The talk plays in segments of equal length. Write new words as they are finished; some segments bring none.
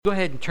Go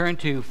ahead and turn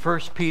to 1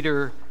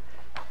 Peter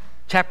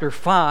chapter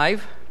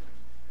 5.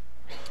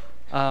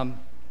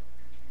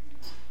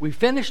 We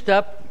finished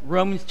up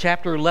Romans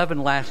chapter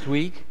 11 last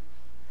week.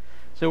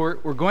 So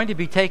we're going to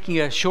be taking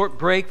a short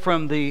break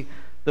from the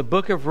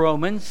book of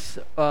Romans,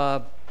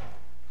 the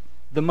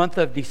month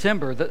of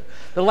December.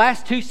 The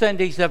last two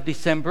Sundays of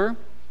December,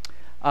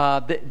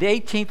 the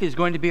 18th is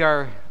going to be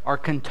our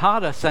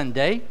Cantata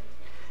Sunday.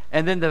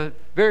 And then the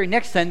very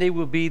next Sunday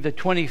will be the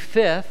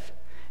 25th.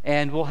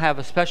 And we'll have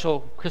a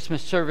special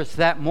Christmas service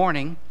that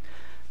morning.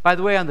 By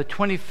the way, on the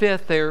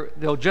 25th,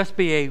 there'll just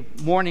be a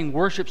morning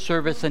worship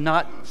service and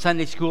not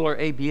Sunday school or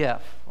ABF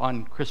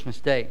on Christmas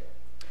Day.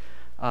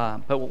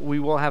 But we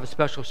will have a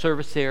special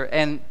service there,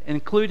 and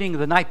including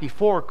the night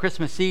before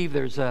Christmas Eve,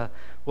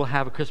 we'll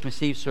have a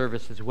Christmas Eve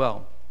service as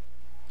well.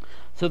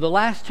 So the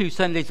last two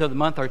Sundays of the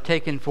month are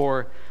taken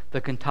for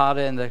the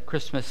cantata and the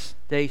Christmas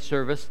Day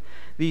service.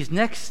 These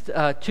next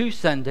two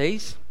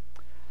Sundays,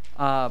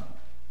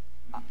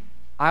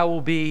 I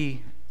will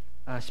be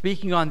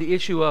speaking on the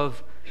issue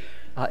of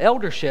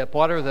eldership.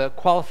 What are the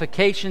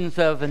qualifications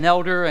of an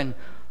elder, and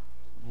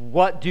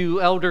what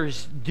do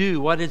elders do?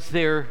 What is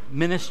their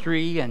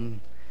ministry and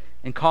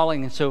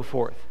calling and so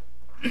forth?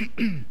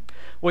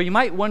 Well, you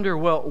might wonder,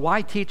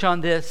 why teach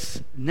on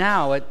this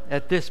now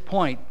at this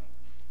point?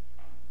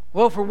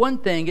 Well, for one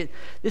thing,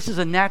 this is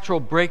a natural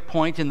break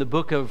point in the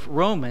book of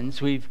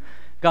Romans. We've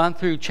gone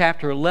through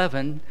chapter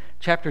 11.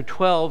 Chapter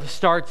 12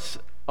 starts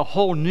a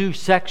whole new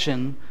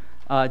section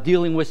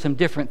dealing with some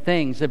different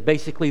things,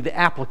 basically the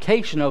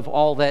application of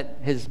all that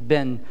has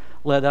been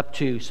led up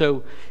to.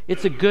 So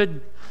it's a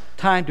good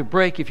time to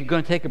break if you're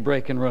going to take a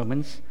break in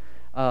Romans,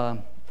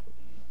 at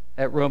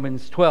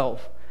Romans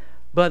 12.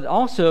 But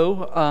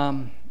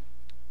also,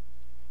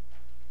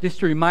 just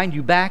to remind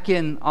you, back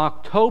in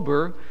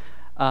October,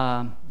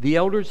 the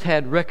elders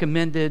had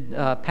recommended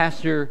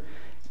Pastor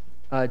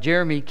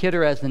Jeremy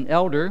Kidder as an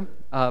elder,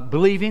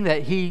 believing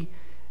that he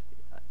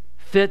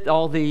fit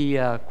all the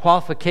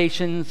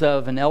qualifications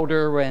of an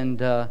elder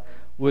and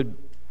would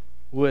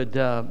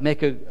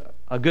make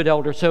a good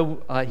elder.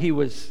 So he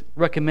was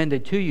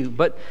recommended to you.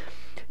 But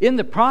in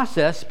the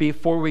process,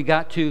 before we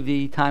got to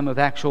the time of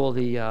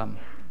the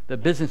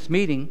business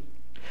meeting,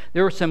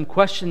 there were some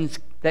questions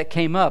that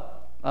came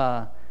up.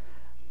 For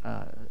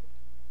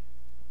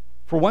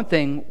one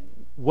thing,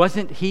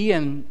 wasn't he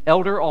an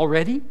elder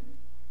already?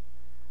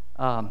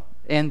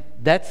 And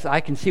I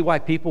can see why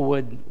people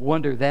would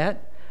wonder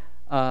that.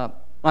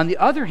 On the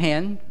other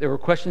hand, there were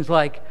questions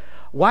like,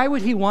 why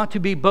would he want to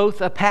be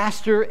both a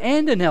pastor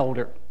and an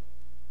elder?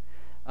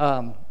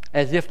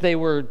 As if they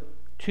were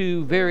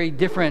two very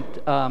different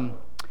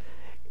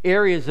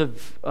areas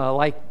of,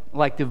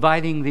 like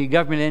dividing the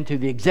government into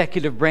the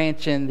executive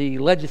branch and the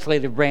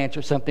legislative branch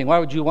or something. Why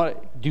would you want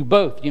to do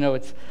both?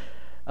 It's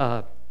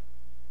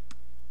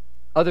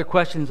other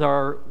questions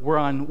were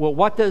on,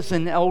 what does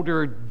an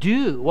elder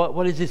do?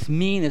 What does this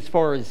mean as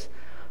far as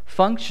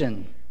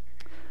function?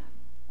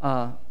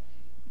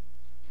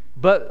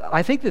 But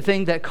I think the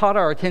thing that caught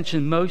our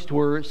attention most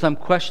were some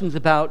questions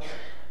about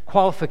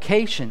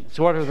qualifications.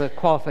 What are the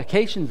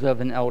qualifications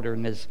of an elder?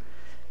 And is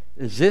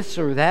this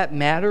or that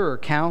matter or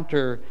count?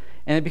 And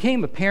it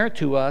became apparent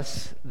to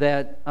us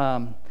that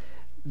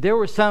there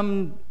was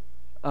some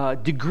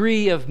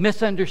degree of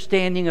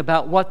misunderstanding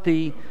about what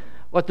the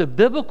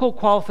biblical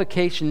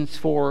qualifications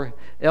for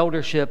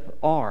eldership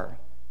are.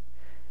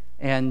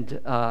 And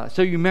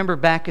so you remember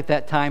back at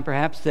that time,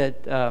 perhaps,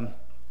 that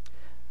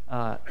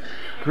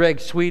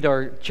Greg Sweet,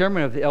 our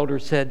chairman of the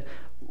elders, said,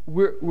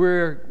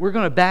 we're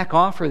going to back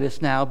off for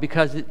this now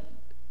because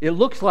it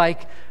looks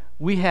like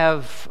we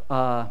have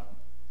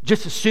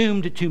just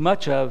assumed too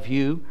much of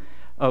you,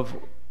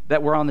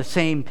 that we're on the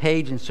same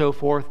page and so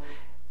forth,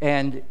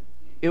 and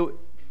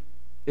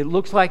it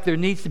looks like there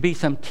needs to be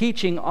some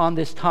teaching on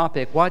this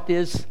topic. What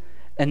is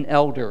an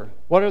elder?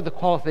 What are the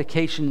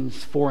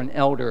qualifications for an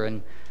elder?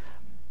 And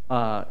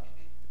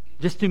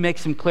just to make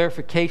some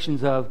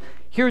clarifications of,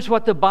 here's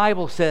what the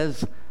Bible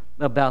says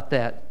about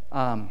that.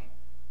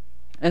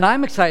 And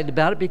I'm excited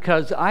about it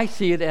because I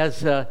see it as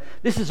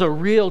this is a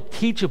real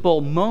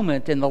teachable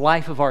moment in the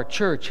life of our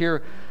church.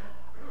 Here,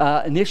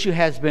 an issue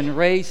has been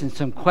raised and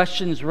some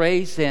questions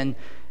raised, and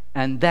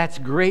that's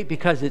great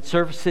because it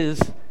surfaces.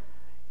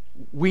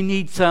 We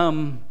need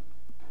some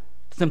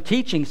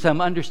teaching, some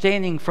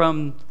understanding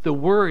from the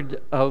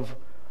Word of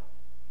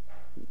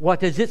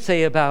what does it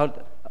say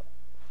about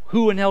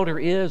who an elder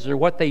is or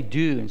what they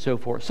do and so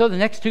forth. So the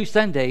next two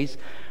Sundays,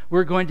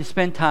 we're going to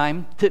spend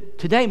time,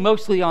 today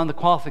mostly on the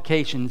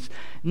qualifications,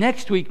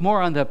 next week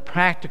more on the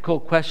practical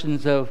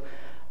questions of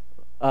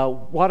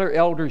what are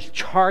elders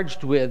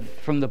charged with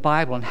from the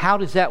Bible, and how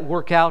does that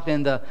work out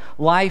in the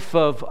life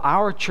of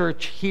our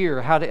church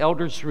here? How do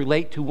elders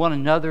relate to one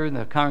another and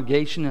the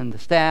congregation and the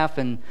staff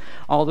and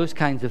all those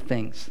kinds of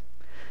things?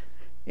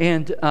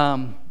 And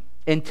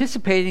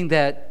anticipating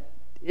that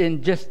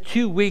in just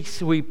 2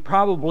 weeks, we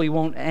probably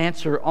won't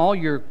answer all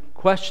your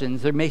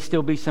questions. There may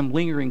still be some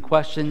lingering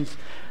questions.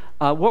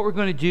 What we're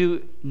going to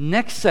do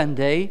next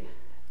Sunday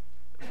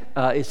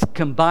is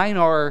combine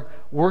our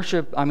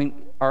worship,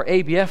 our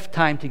ABF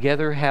time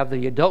together, have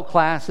the adult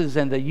classes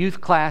and the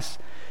youth class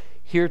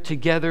here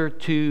together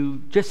to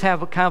just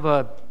have a kind of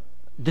a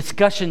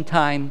discussion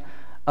time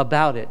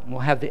about it.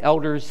 We'll have the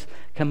elders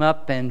come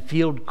up and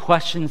field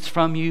questions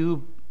from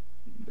you,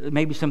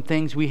 maybe some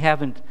things we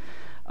haven't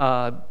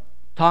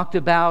talked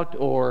about,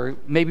 or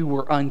maybe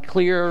we're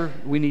unclear,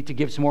 we need to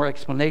give some more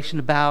explanation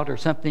about or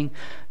something,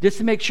 just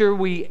to make sure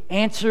we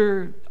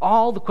answer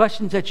all the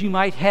questions that you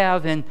might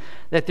have and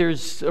that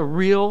there's a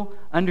real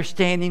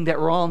understanding that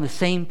we're all on the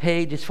same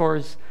page as far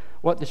as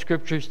what the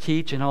Scriptures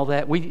teach and all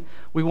that. We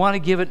want to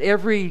give it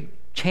every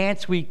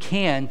chance we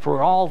can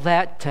for all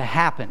that to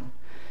happen.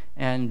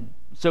 And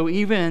so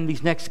even in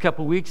these next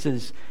couple of weeks,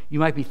 as you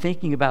might be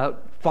thinking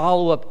about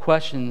follow-up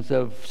questions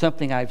of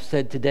something I've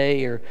said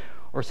today or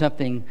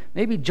something,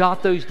 maybe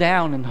jot those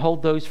down and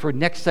hold those for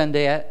next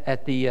Sunday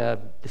at the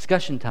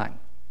discussion time.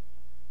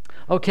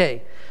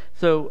 Okay,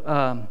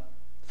 so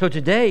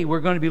today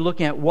we're going to be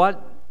looking at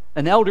what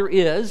an elder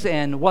is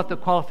and what the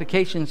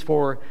qualifications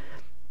for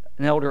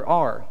an elder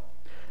are.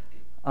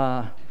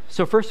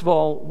 So first of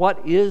all,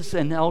 what is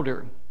an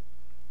elder?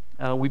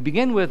 We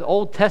begin with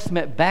Old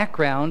Testament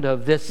background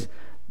of this,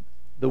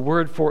 the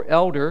word for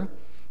elder,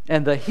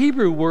 and the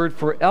Hebrew word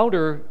for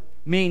elder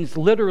means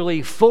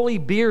literally fully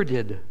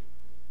bearded,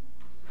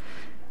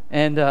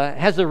 and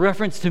has a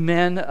reference to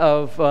men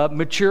of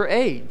mature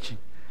age.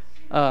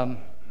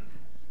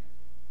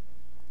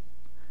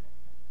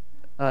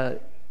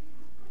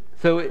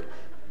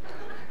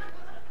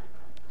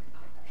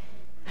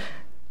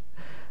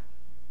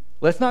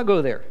 Let's not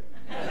go there.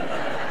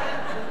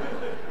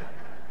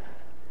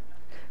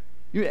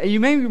 You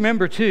may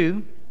remember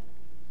too,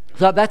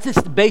 so that's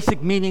just the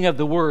basic meaning of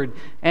the word,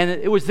 and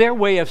it was their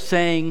way of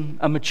saying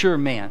a mature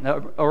man,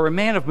 or a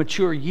man of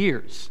mature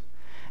years.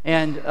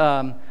 And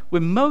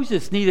when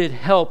Moses needed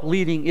help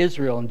leading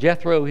Israel, and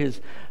Jethro,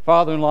 his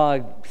father-in-law,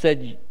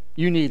 said,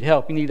 you need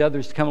help, you need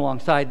others to come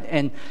alongside,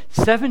 and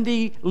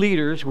 70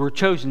 leaders were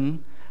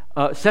chosen,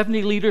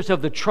 70 leaders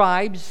of the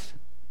tribes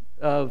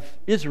of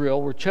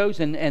Israel were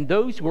chosen, and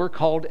those were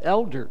called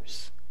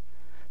elders.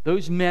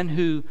 Those men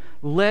who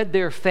led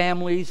their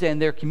families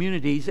and their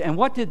communities. And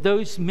what did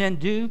those men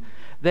do?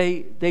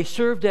 They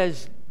served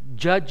as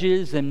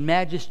judges and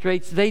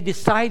magistrates. They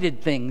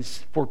decided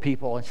things for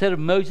people. Instead of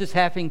Moses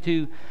having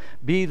to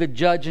be the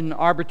judge and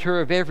arbiter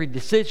of every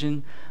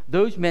decision,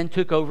 those men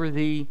took over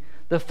the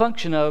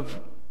function of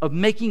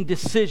making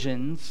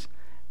decisions,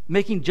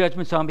 making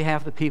judgments on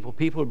behalf of the people.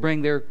 People would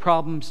bring their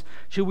problems.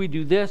 Should we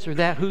do this or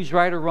that? Who's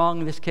right or wrong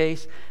in this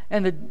case?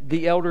 And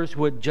the elders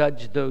would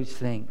judge those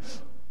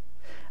things.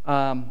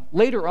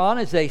 Later on,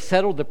 as they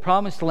settled the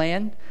promised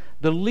land,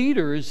 the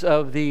leaders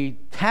of the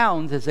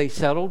towns as they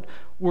settled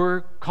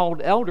were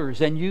called elders.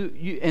 And you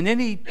in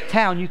any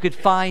town, you could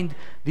find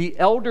the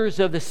elders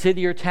of the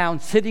city or town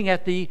sitting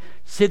at the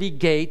city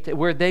gate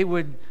where they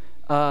would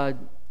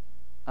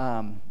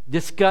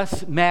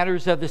discuss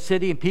matters of the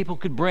city, and people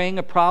could bring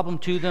a problem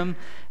to them,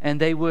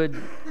 and they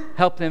would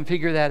help them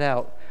figure that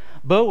out.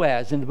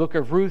 Boaz, in the book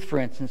of Ruth, for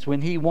instance,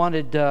 when he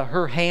wanted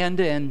her hand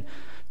and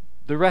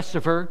the rest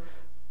of her,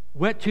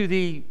 went to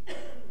the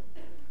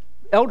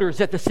elders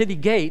at the city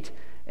gate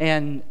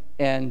and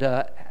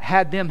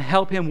had them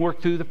help him work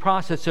through the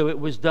process so it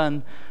was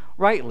done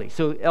rightly.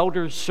 So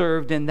elders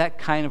served in that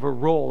kind of a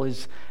role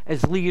as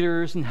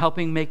leaders and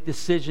helping make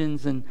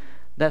decisions and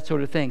that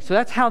sort of thing. So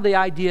that's how the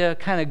idea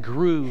kind of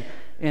grew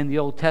in the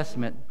Old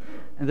Testament.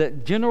 And the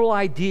general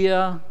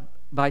idea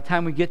by the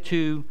time we get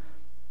to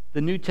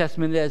the New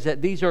Testament is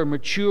that these are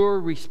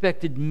mature,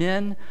 respected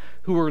men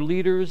who are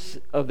leaders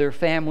of their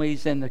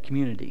families and the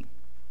community.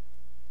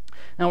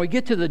 Now we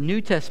get to the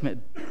New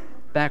Testament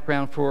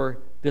background for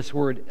this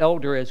word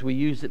elder as we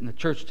use it in the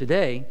church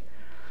today.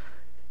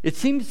 It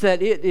seems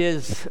that it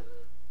is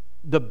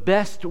the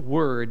best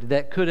word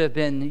that could have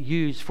been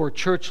used for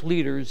church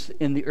leaders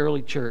in the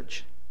early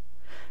church.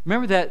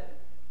 Remember that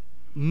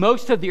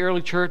most of the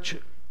early church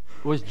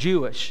was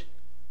Jewish,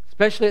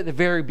 especially at the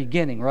very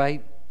beginning,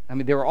 right? I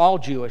mean, they were all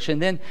Jewish.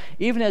 And then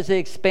even as they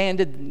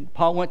expanded,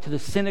 Paul went to the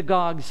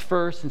synagogues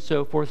first and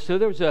so forth. So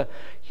there was a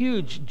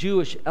huge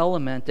Jewish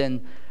element.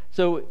 And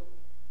so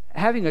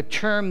having a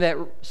term that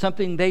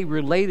something they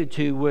related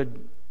to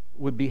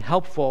would be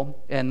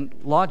helpful and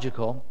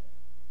logical.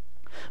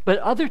 But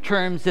other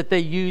terms that they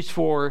use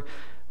for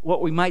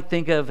what we might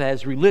think of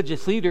as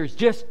religious leaders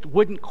just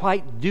wouldn't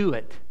quite do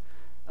it.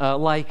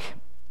 Like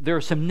there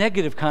are some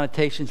negative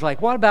connotations,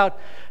 like what about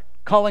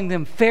calling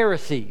them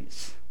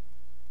Pharisees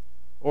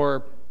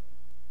or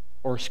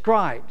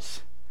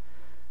scribes?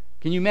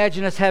 Can you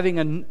imagine us having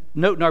a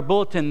note in our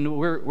bulletin,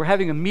 we're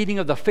having a meeting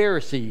of the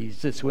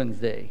Pharisees this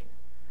Wednesday?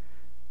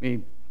 I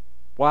mean,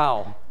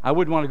 wow, I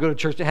wouldn't want to go to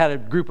church that had a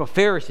group of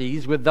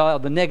Pharisees with all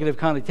the negative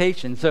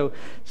connotations. So,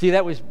 see,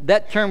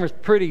 that term was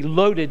pretty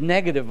loaded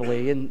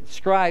negatively, and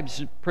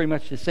scribes pretty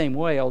much the same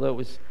way,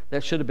 although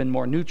that should have been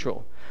more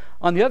neutral.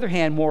 On the other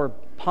hand, more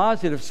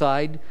positive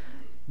side,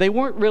 they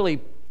weren't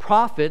really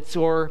prophets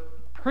or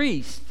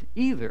priests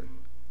either.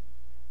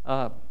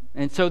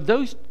 And so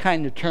those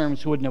kind of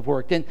terms wouldn't have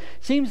worked. And it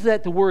seems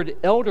that the word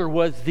elder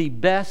was the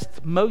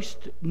best,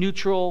 most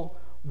neutral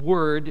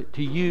word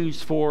to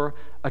use for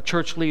a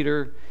church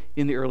leader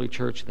in the early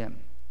church then.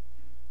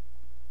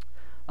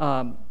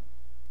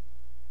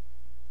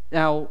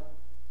 Now,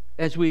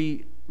 as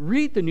we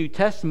read the New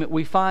Testament,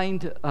 we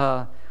find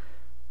 4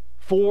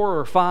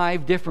 or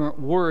 5 different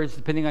words,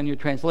 depending on your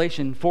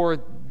translation, for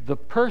the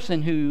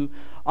person who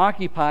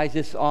occupies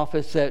this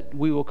office that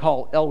we will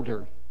call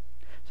elder.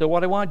 So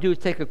what I want to do is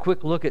take a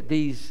quick look at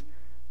these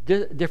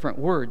different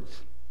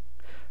words.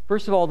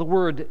 First of all, the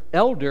word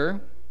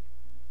elder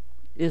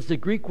is the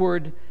Greek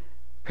word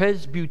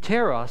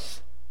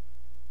presbyteros.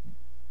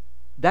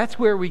 That's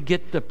where we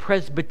get the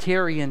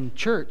Presbyterian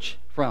church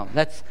from.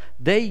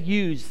 They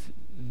use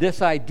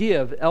this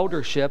idea of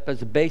eldership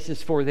as a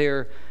basis for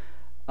their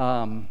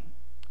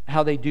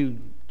how they do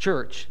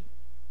church.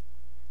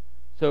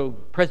 So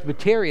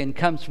Presbyterian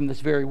comes from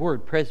this very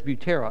word,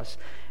 presbyteros.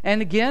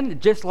 And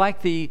again, just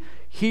like the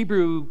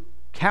Hebrew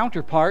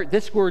counterpart,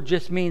 this word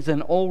just means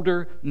an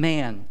older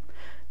man.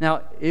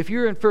 Now, if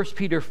you're in 1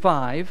 Peter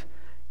 5,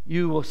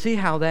 you will see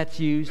how that's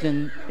used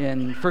in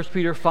 1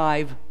 Peter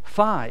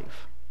 5:5.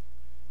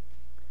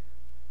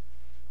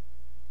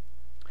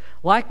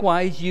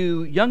 Likewise,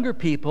 you younger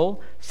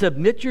people,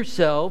 submit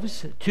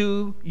yourselves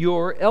to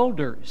your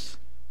elders.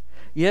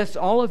 Yes,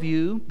 all of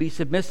you, be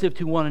submissive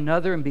to one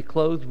another and be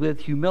clothed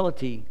with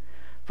humility.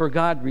 For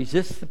God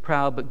resists the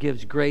proud but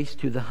gives grace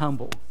to the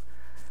humble.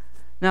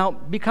 Now,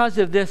 because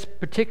of this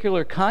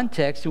particular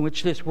context in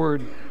which this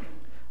word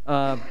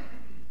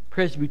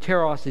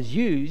presbyteros is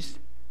used,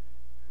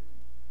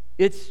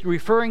 it's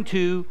referring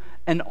to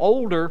an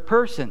older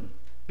person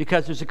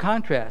because there's a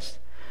contrast.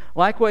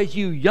 Likewise,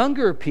 you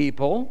younger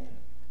people,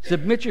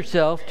 submit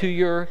yourself to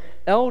your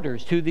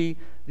elders, to the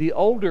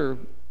older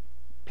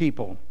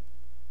people.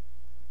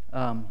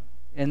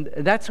 And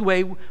that's the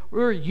way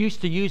we're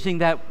used to using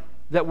that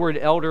word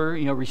elder,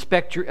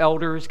 respect your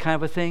elders kind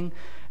of a thing.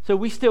 So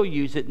we still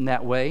use it in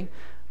that way.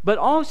 But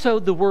also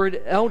the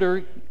word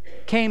elder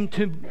came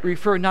to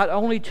refer not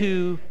only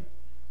to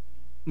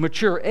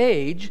mature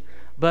age,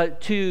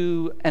 but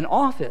to an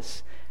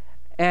office.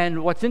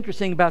 And what's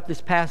interesting about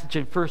this passage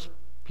in 1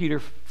 Peter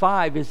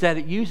 5 is that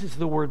it uses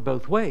the word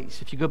both ways.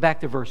 If you go back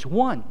to verse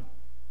 1,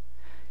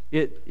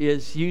 it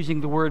is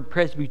using the word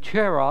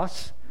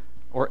presbyteros,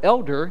 or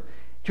elder,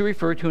 to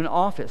refer to an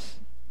office.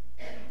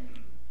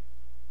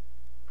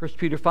 1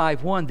 Peter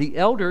 5:1, the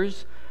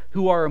elders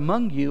who are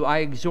among you, I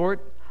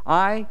exhort,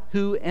 I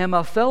who am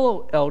a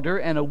fellow elder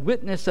and a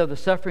witness of the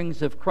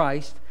sufferings of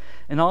Christ,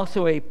 and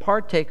also a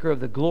partaker of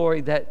the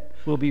glory that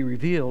will be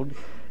revealed,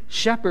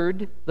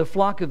 shepherd the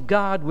flock of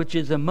God which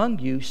is among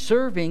you,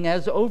 serving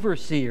as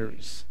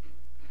overseers,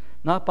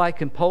 not by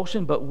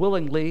compulsion but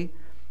willingly,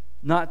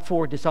 not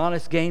for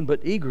dishonest gain but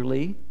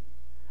eagerly,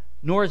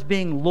 nor as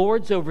being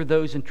lords over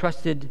those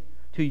entrusted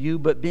to you,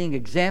 but being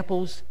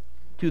examples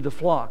to the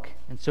flock,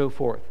 and so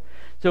forth.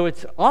 So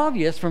it's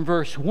obvious from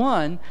verse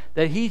 1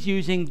 that he's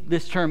using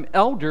this term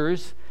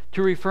elders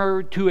to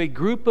refer to a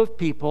group of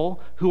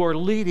people who are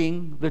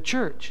leading the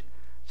church.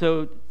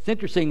 So it's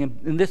interesting,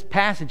 in this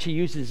passage he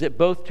uses it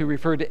both to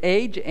refer to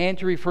age and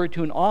to refer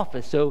to an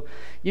office. So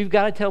you've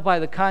got to tell by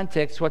the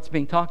context what's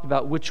being talked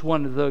about, which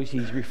one of those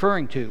he's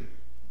referring to.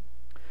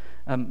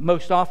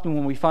 Most often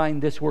when we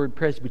find this word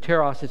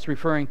presbyteros, it's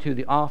referring to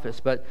the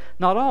office, but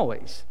not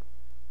always.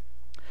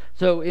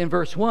 So in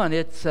verse 1,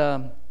 it's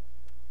the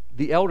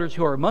elders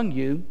who are among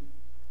you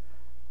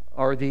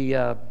are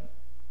the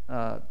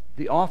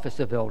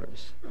office of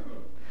elders.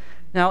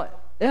 Now,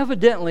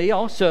 evidently,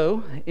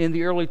 also in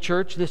the early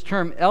church, this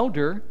term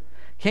elder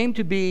came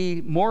to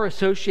be more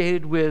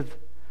associated with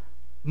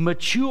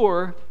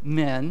mature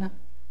men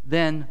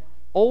than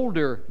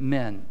older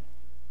men.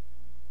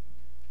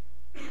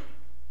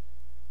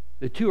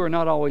 The two are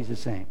not always the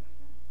same.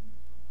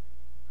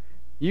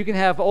 You can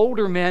have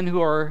older men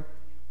who are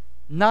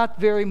not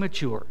very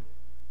mature.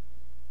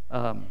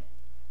 And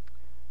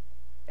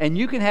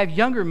you can have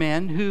younger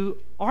men who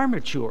are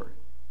mature.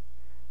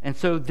 And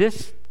so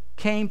this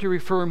came to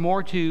refer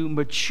more to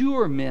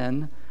mature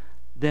men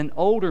than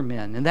older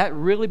men. And that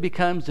really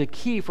becomes the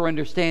key for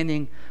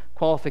understanding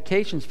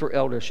qualifications for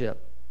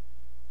eldership.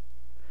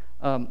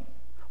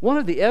 One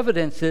of the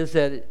evidences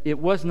that it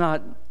was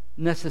not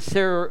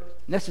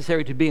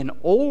necessary to be an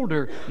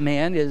older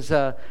man is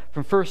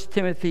from 1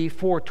 Timothy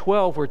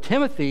 4:12, where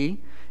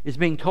Timothy is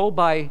being told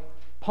by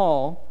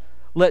Paul,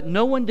 let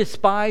no one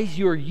despise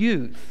your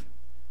youth,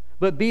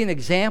 but be an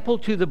example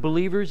to the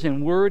believers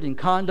in word and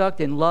conduct,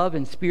 in love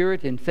and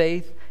spirit, in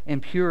faith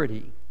and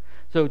purity.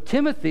 So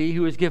Timothy,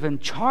 who is given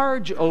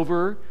charge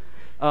over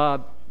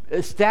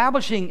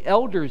establishing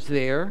elders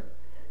there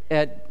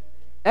at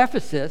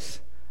Ephesus,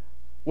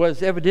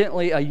 was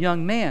evidently a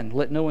young man.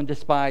 Let no one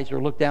despise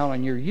or look down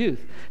on your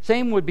youth.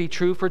 Same would be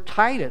true for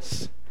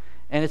Titus.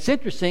 And it's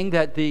interesting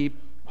that the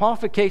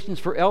qualifications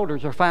for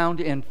elders are found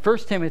in 1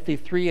 Timothy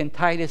 3 and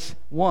Titus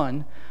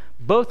 1.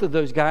 Both of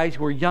those guys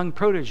were young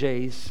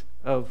proteges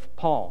of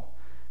Paul.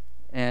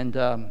 And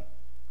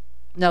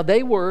Now,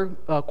 they were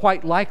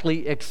quite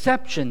likely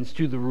exceptions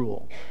to the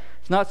rule.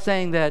 It's not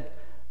saying that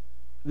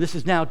this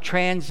is now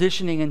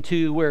transitioning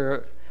into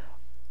where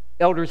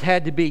elders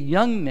had to be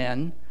young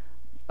men,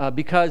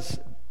 because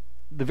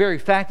the very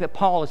fact that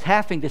Paul is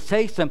having to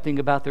say something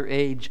about their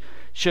age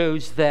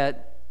shows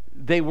that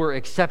they were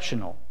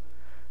exceptional.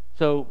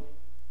 So,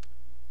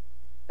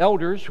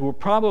 elders will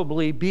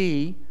probably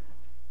be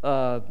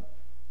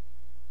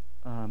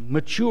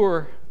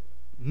mature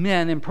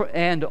men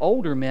and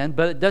older men,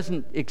 but it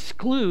doesn't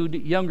exclude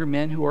younger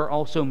men who are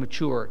also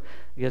mature,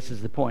 I guess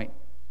is the point.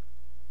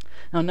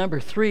 Now, number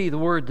 3, the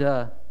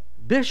word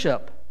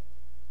bishop,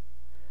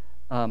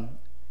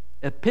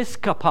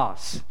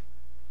 episkopos.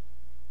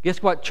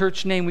 Guess what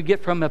church name we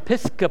get from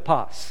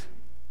episkopos?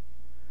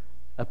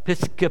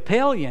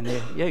 Episcopalian.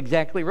 Yeah,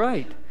 exactly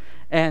right.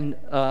 And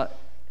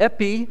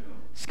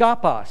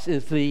episkopos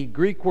is the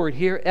Greek word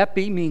here.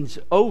 Epi means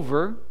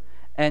over,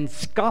 and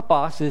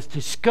skopos is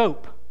to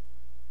scope.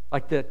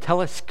 Like the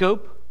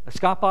telescope, a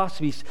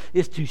skopos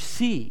is to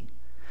see.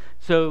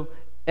 So,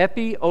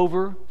 epi,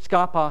 over,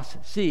 skopos,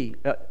 see.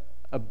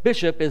 A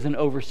bishop is an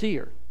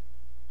overseer.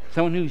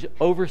 Someone who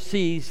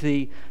oversees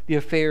the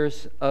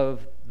affairs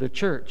of the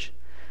church.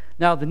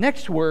 Now, the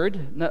next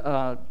word,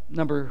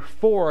 number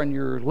 4 on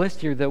your list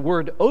here, the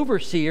word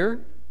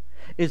overseer,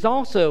 is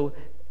also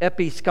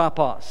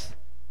episkopos.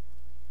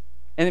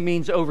 And it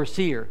means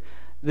overseer.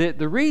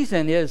 The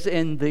reason is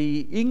in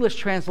the English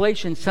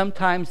translation,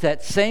 sometimes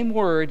that same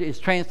word is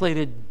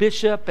translated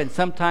bishop and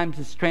sometimes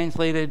it's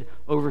translated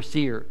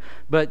overseer.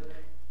 But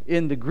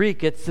in the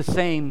Greek, it's the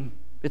same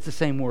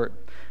word.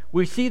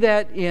 We see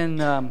that in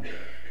 1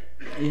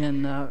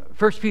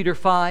 Peter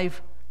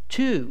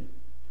 5:2,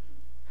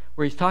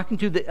 where he's talking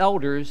to the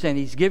elders and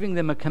he's giving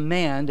them a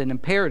command, an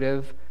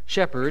imperative,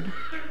 shepherd,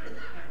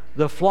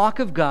 the flock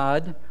of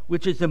God,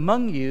 which is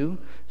among you,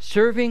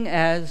 serving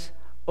as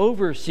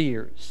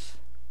overseers,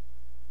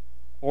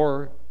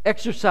 or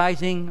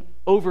exercising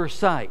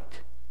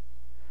oversight.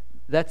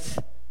 That's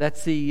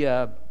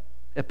the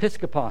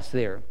episkopos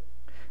there.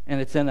 And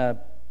it's in a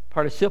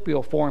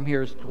participial form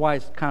here, is why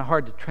it's kind of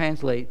hard to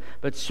translate,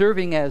 but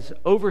serving as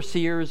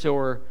overseers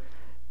or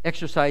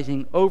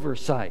exercising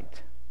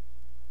oversight.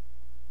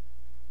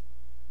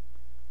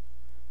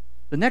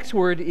 The next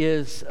word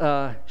is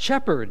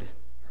shepherd.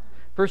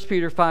 1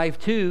 Peter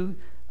 5:2,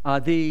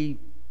 the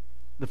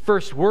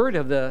first word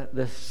of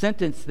the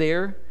sentence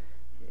there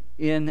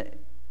in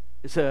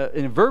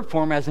a verb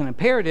form as an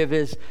imperative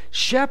is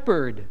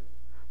shepherd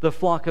the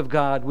flock of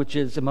God which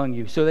is among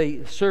you. So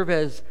they serve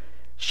as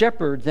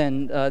shepherds,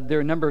 and there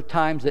are a number of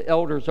times that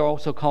elders are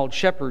also called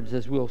shepherds,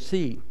 as we'll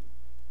see.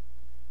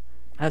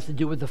 It has to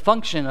do with the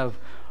function of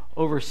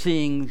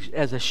overseeing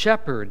as a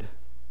shepherd.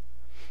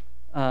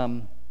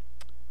 Number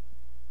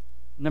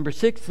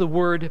 6, the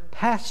word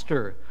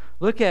pastor.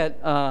 Look at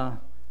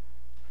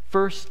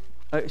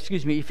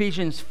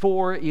Ephesians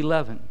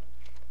 4:11.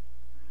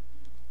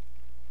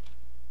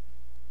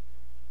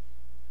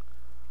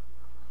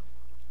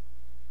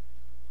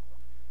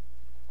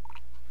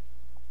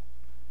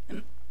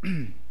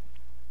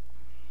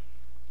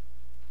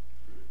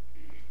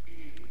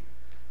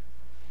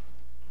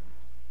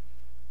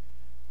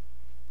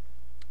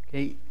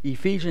 Okay,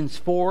 Ephesians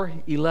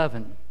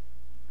 4:11.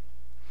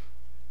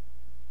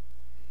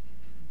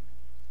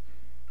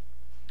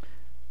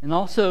 And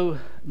also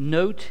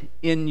note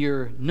in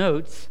your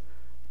notes,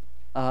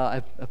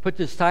 I put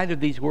to the side of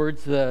these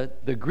words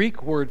the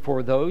Greek word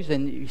for those,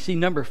 and you see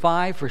number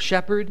 5 for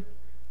shepherd,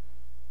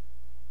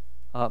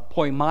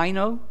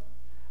 poimino.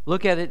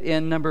 Look at it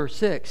in number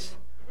 6,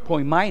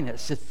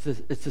 poiminos.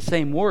 It's the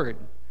same word.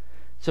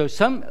 So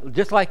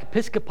just like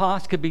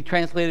episkopos could be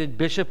translated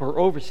bishop or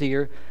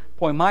overseer,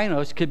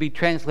 poiminos could be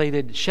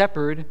translated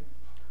shepherd,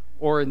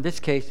 or in this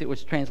case it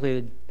was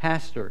translated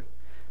pastor.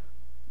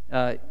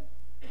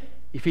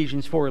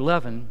 Ephesians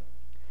 4:11.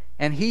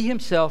 And he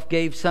himself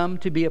gave some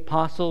to be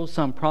apostles,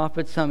 some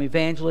prophets, some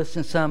evangelists,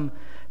 and some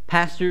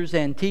pastors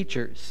and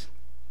teachers.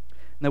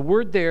 And the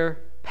word there,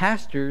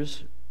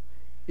 pastors,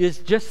 is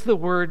just the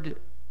word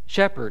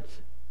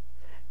shepherds.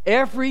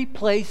 Every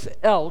place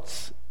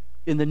else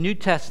in the New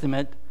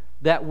Testament,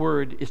 that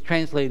word is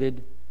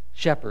translated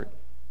shepherd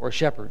or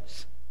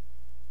shepherds.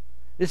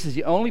 This is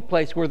the only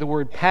place where the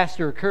word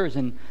pastor occurs.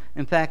 And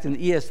in fact, in the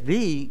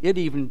ESV, it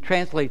even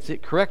translates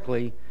it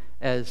correctly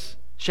as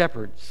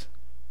shepherds.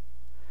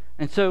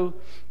 And so,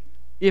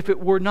 if it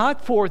were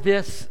not for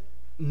this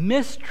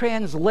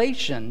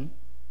mistranslation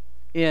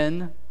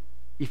in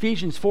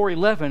Ephesians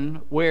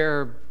 4:11,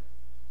 where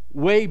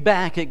way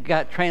back it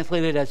got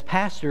translated as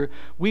pastor,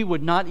 we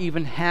would not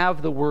even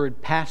have the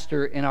word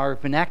pastor in our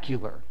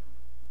vernacular.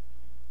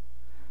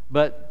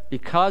 But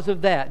because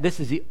of that, this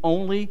is the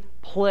only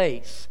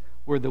place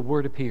where the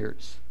word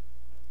appears.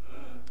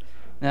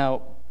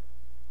 Now,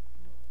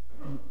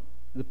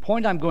 the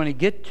point I'm going to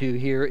get to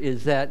here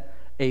is that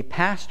a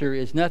pastor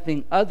is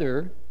nothing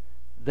other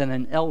than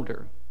an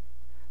elder.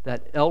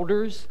 That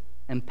elders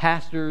and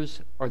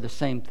pastors are the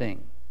same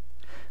thing.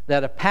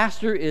 That a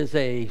pastor is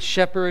a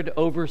shepherd,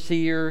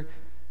 overseer,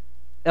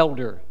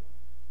 elder.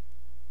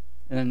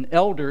 And an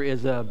elder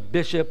is a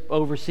bishop,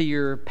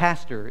 overseer,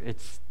 pastor.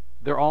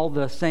 They're all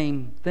the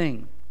same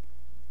thing.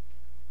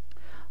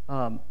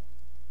 And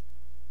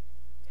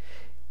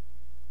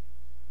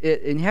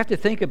you have to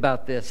think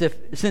about this.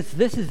 Since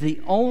this is the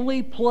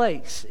only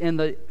place in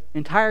the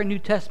entire New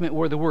Testament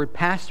where the word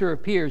pastor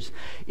appears,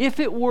 if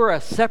it were a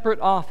separate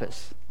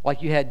office,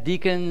 like you had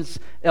deacons,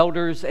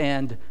 elders,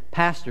 and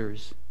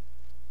pastors,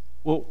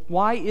 well,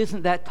 why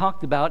isn't that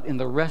talked about in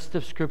the rest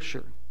of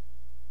Scripture?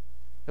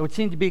 It would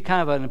seem to be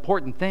kind of an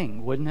important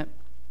thing, wouldn't it?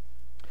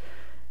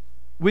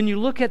 When you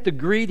look at the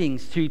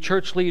greetings to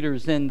church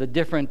leaders in the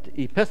different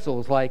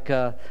epistles, like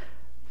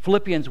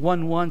Philippians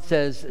 1:1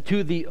 says,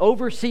 to the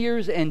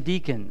overseers and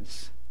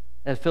deacons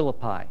at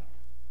Philippi.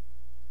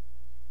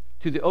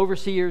 To the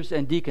overseers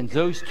and deacons,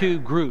 those two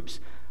groups.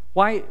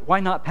 Why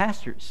not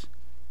pastors?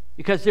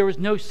 Because there was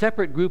no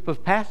separate group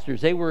of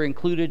pastors. They were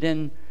included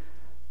in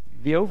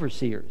the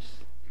overseers.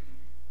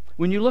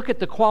 When you look at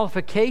the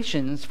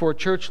qualifications for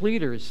church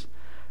leaders,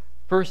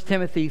 1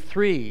 Timothy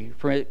 3,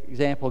 for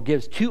example,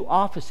 gives two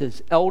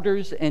offices,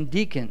 elders and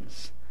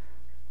deacons.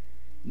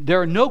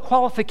 There are no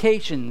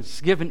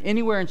qualifications given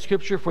anywhere in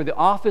Scripture for the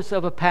office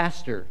of a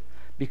pastor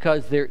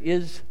because there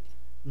is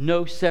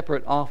no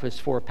separate office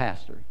for a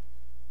pastor.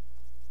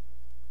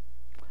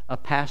 A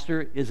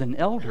pastor is an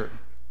elder.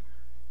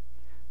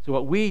 So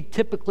what we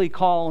typically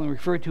call and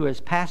refer to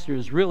as pastor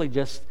is really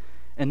just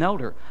an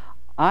elder.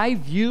 I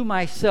view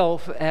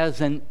myself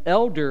as an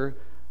elder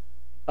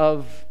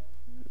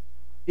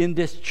in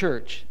this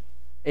church,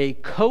 a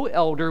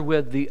co-elder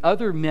with the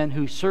other men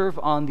who serve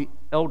on the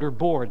elder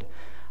board.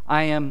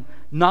 I am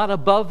not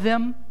above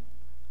them.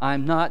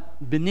 I'm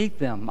not beneath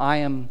them. I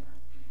am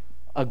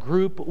a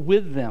group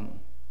with them.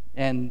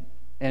 And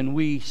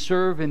we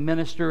serve and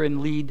minister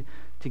and lead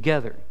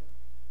together.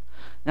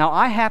 Now,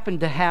 I happen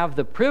to have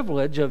the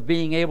privilege of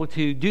being able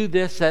to do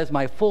this as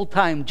my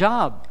full-time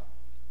job.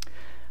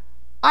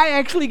 I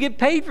actually get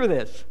paid for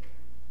this.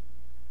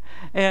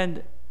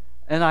 And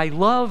I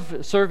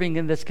love serving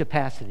in this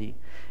capacity.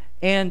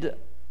 And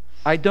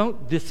I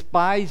don't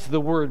despise the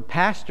word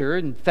pastor.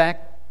 In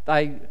fact,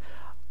 I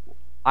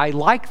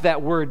like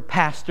that word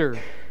pastor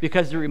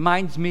because it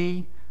reminds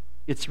me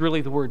it's really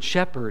the word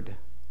shepherd.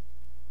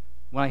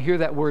 When I hear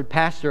that word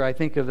pastor, I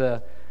think of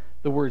the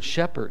word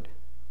shepherd.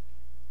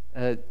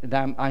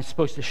 I'm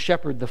supposed to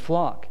shepherd the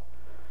flock.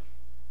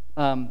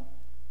 But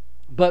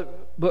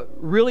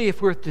really,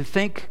 if we're to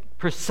think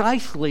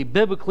precisely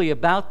biblically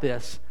about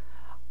this,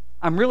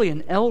 I'm really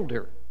an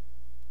elder,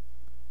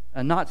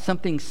 and not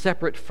something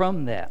separate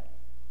from that.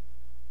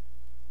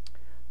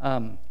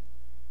 Now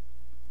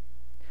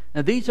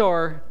these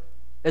are,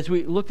 as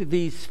we looked at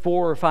these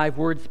 4 or 5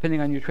 words,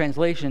 depending on your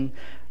translation,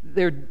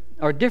 there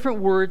are different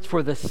words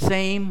for the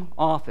same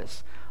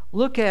office.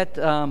 Look at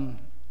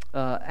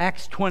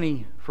Acts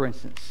 20, for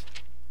instance.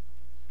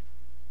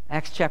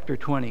 Acts chapter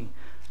 20.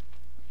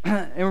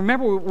 And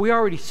remember, we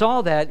already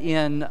saw that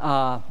in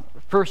 1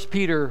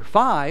 Peter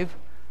 5.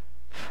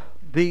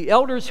 The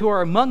elders who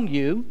are among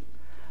you,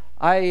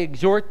 I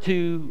exhort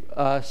to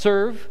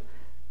serve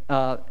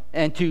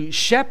and to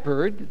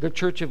shepherd the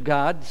church of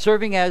God,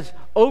 serving as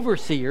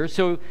overseers.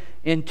 So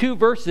in 2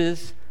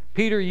 verses,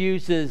 Peter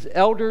uses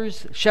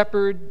elders,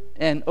 shepherd,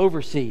 and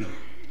oversee,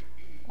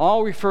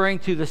 all referring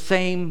to the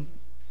same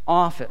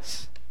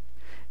office.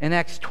 In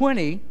Acts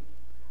 20,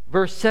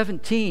 verse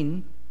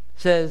 17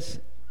 says,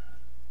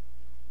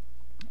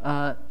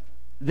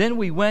 then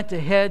we went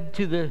ahead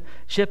to the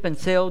ship and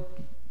sailed.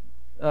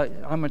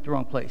 I'm at the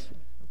wrong place.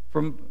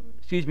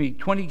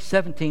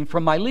 2017,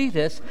 from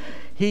Miletus,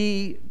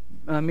 he,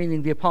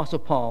 meaning the Apostle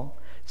Paul,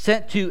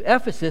 sent to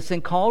Ephesus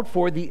and called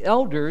for the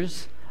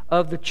elders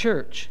of the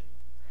church.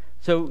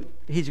 So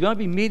he's going to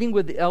be meeting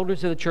with the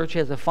elders of the church,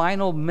 has a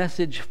final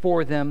message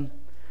for them.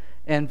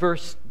 And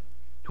verse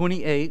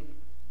 28,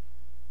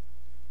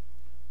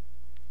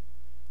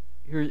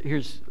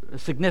 here's a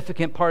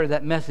significant part of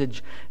that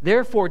message.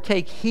 Therefore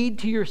take heed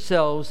to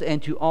yourselves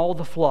and to all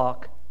the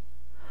flock,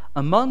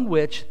 among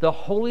which the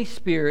Holy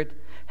Spirit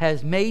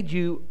has made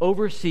you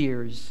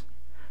overseers,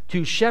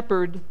 to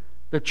shepherd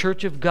the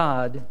church of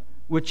God,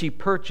 which he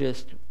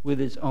purchased with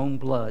his own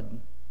blood.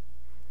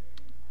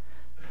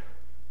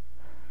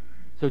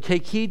 So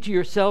take heed to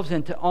yourselves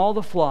and to all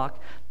the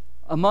flock,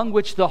 among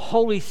which the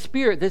Holy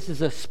Spirit, this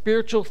is a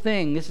spiritual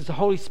thing, this is the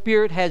Holy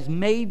Spirit has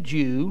made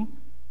you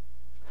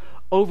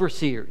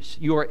overseers.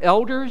 You are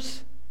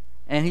elders,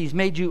 and he's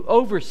made you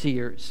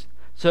overseers.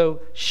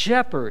 So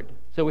shepherd.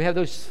 So we have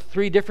those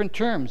 3 different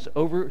terms,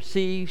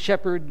 oversee,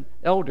 shepherd,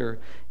 elder,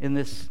 in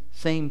this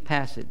same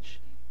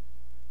passage.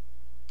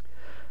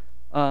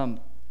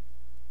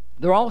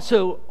 They're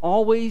also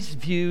always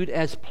viewed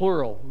as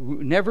plural.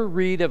 We never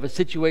read of a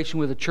situation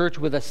with a church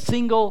with a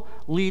single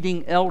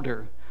leading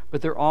elder,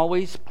 but they're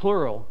always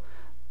plural.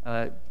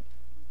 1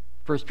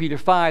 Peter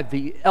 5,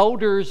 the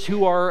elders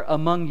who are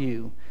among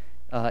you.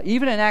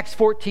 Even in Acts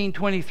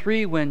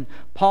 14:23, when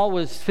Paul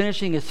was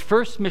finishing his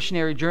first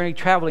missionary journey,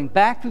 traveling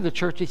back through the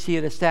churches he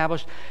had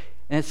established,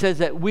 and it says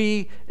that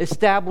we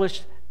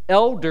established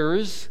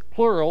elders,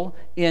 plural,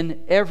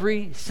 in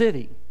every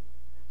city.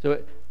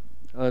 So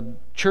a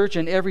church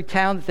in every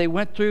town that they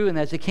went through, and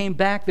as they came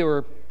back, there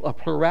were a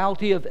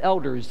plurality of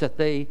elders that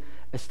they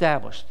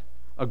established,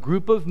 a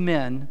group of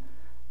men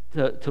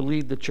to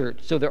lead the church.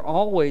 So they're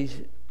always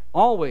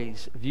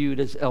viewed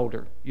as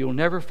elder. You'll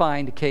never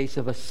find a case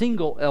of a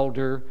single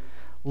elder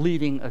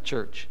leading a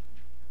church.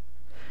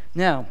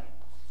 Now,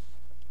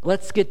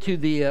 let's get to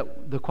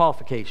the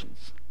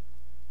qualifications.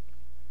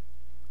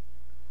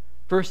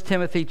 1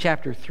 Timothy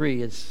chapter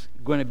 3 is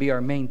going to be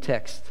our main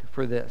text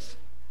for this.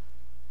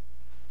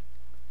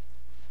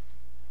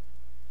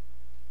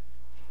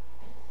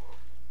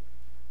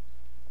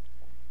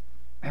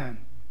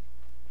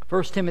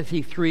 1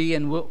 Timothy 3,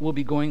 and we'll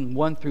be going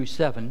 1 through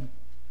 7.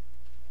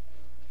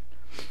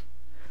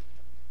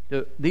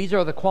 These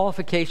are the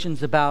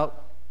qualifications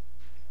about.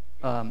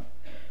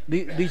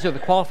 These are the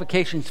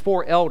qualifications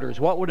for elders.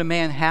 What would a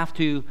man have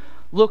to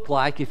look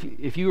like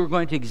if you were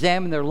going to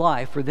examine their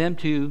life for them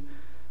to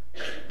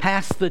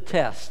pass the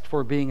test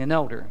for being an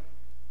elder?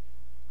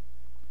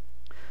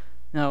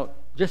 Now,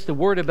 just a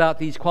word about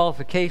these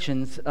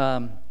qualifications.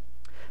 This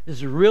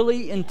is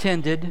really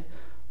intended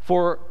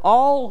for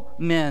all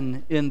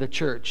men in the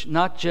church,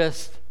 not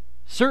just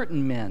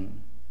certain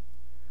men.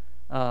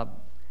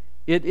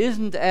 It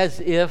isn't as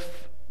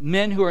if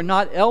men who are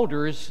not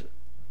elders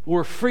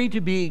were free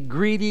to be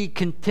greedy,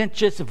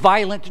 contentious,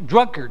 violent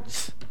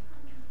drunkards.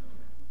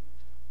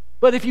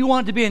 But if you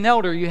wanted to be an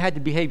elder, you had to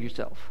behave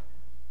yourself.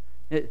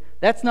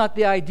 That's not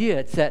the idea.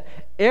 It's that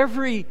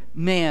every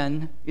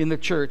man in the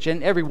church,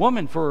 and every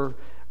woman for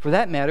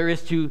that matter,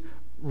 is to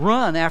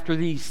run after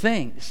these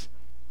things.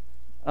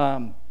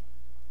 And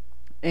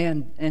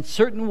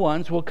certain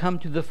ones will come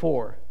to the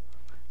fore.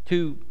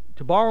 To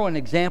borrow an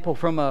example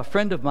from a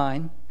friend of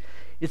mine,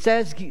 it's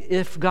as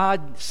if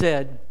God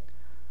said,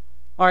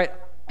 all right,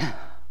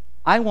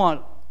 I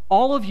want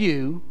all of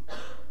you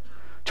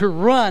to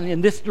run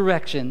in this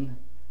direction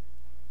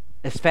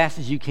as fast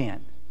as you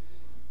can.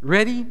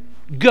 Ready?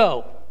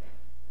 Go.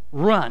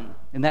 Run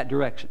in that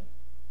direction.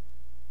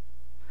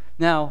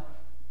 Now,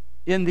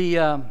 in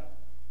the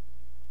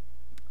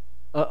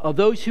of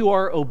those who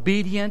are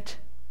obedient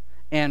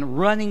and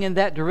running in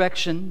that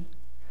direction,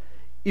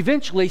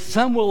 eventually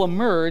some will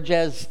emerge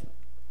as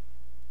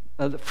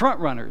the front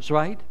runners,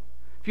 right?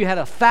 If you had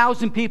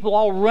 1,000 people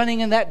all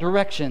running in that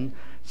direction,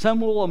 some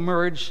will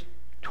emerge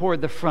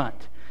toward the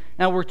front.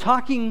 Now, we're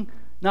talking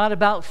not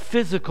about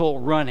physical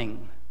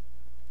running.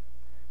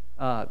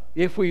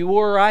 If we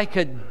were, I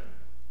could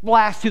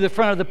blast to the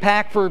front of the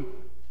pack for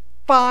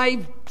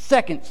 5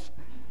 seconds.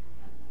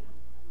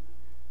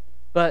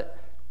 But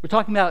we're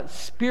talking about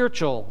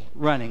spiritual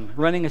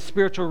running a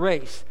spiritual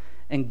race,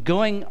 and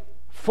going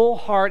full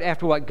heart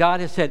after what God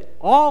has said.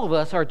 All of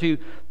us are to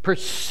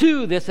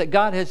pursue this that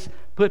God has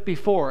put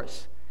before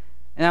us.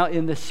 Now,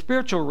 in the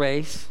spiritual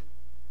race,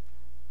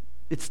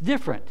 it's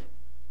different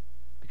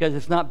because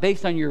it's not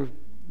based on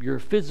your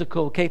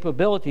physical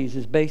capabilities.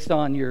 It's based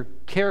on your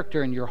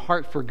character and your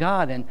heart for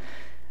God. And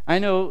I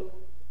know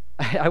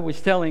I was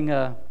telling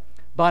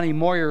Bonnie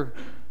Moyer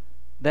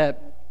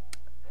that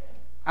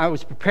I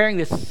was preparing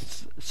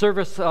this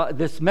service,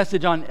 this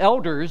message on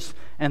elders,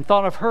 and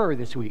thought of her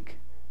this week.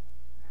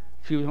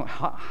 She was,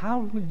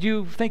 how would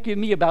you think of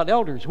me about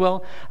elders?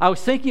 Well, I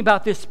was thinking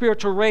about this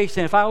spiritual race,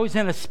 and if I was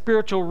in a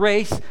spiritual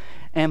race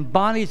and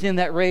Bonnie's in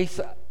that race,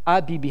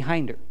 I'd be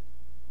behind her.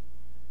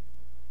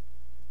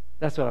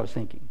 That's what I was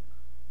thinking.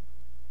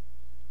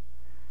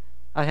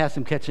 I'd have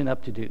some catching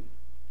up to do,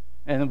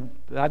 and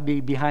I'd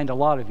be behind a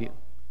lot of you.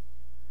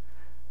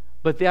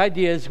 But the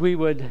idea is we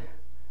would,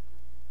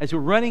 as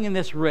we're running in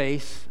this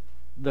race,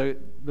 the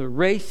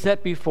race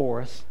set before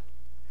us,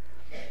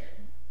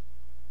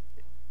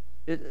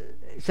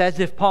 it's as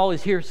if Paul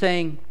is here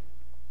saying,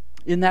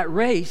 in that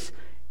race,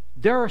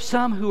 there are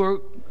some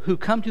who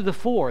come to the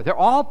fore. They're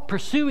all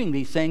pursuing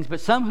these things, but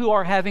some who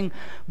are having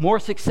more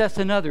success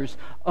than others.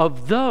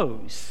 Of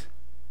those,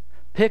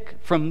 pick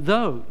from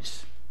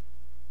those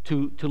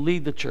to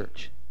lead the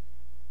church.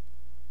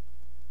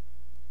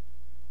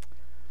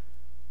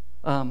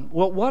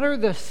 What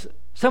are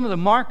some of the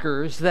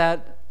markers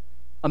that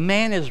a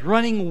man is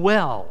running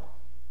well?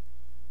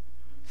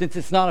 Since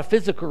it's not a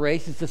physical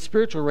race, it's a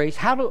spiritual race.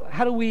 How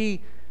do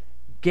we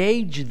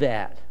gauge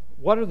that?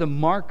 What are the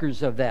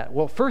markers of that?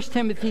 Well, 1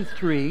 Timothy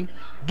 3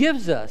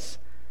 gives us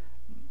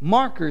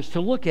markers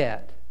to look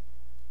at.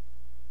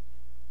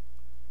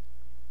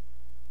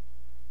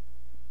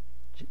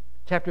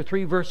 Chapter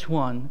 3, verse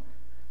 1.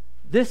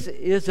 This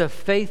is a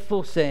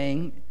faithful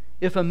saying,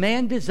 if a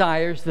man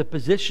desires the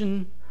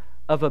position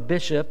of a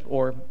bishop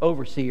or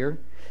overseer,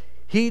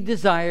 he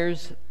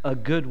desires a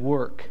good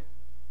work.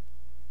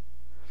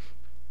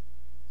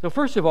 So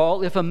first of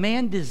all, if a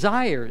man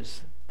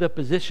desires the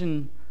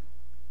position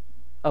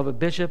of a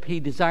bishop, he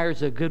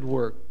desires a good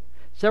work.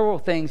 Several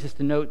things just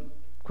to note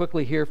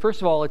quickly here.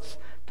 First of all, it's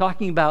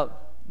talking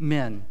about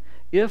men.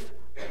 If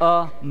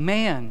a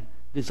man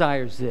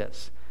desires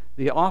this,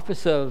 the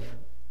office of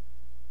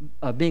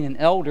being an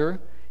elder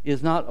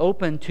is not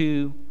open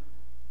to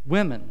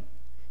women.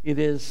 it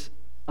is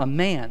a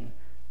man.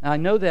 Now, I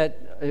know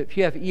that if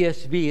you have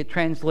ESV, it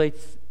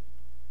translates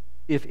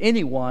if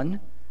anyone.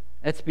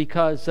 That's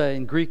because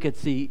in Greek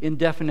it's the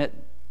indefinite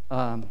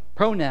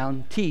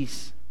pronoun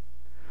tis.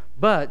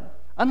 But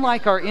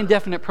unlike our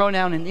indefinite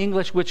pronoun in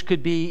English, which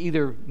could be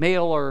either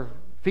male or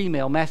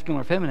female,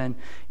 masculine or feminine,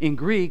 in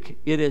Greek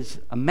it is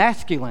a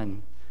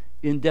masculine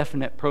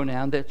indefinite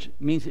pronoun. That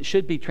means it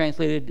should be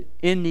translated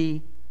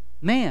any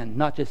man,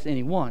 not just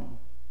anyone.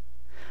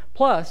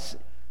 Plus,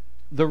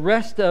 the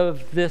rest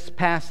of this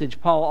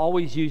passage, Paul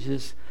always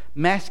uses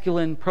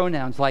masculine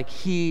pronouns like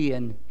he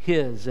and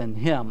his and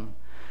him.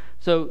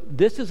 So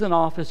this is an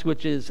office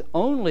which is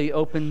only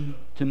open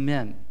to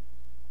men.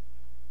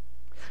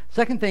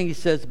 Second thing he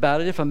says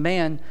about it, if a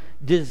man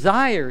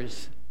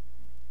desires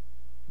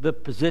the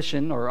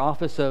position or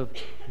office of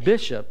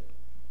bishop,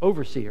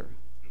 overseer.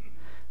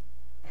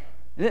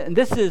 And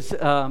this is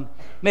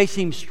may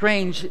seem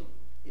strange.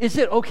 Is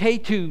it okay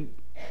to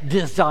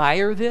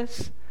desire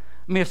this?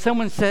 I mean, if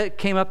someone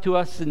came up to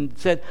us and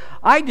said,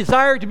 I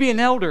desire to be an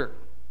elder,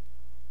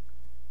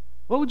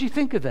 what would you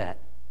think of that?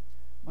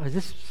 Is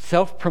this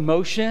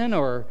self-promotion,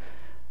 or,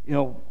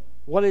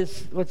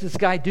 what's this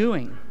guy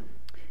doing?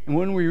 And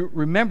when we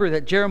remember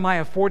that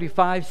Jeremiah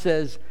 45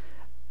 says,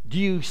 do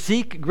you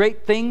seek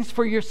great things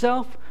for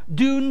yourself?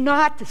 Do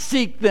not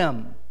seek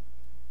them.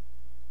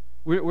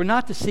 We're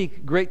not to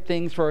seek great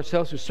things for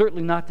ourselves. We're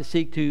certainly not to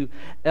seek to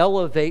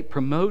elevate,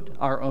 promote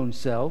our own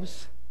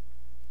selves.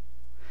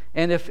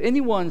 And if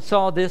anyone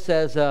saw this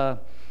as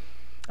a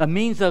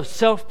means of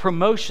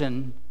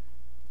self-promotion,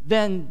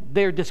 then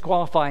they're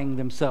disqualifying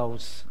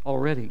themselves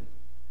already.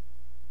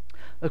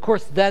 Of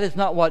course, that is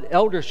not what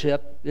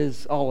eldership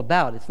is all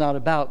about. It's not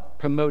about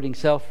promoting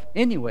self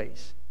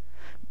anyways.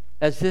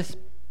 As this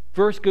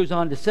verse goes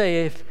on to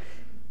say,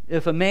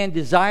 if a man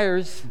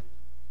desires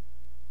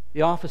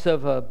the office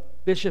of a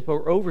bishop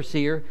or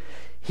overseer,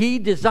 he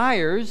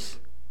desires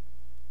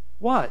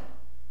what?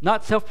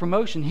 Not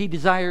self-promotion. He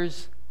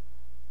desires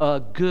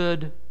a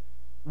good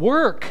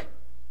work.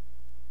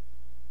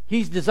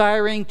 He's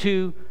desiring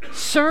to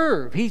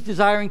serve. He's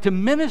desiring to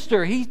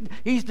minister.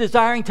 He's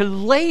desiring to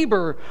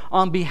labor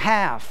on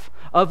behalf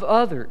of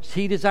others.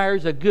 He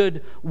desires a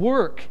good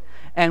work.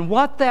 And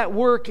what that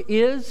work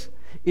is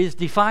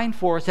defined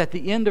for us at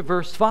the end of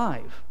verse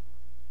 5.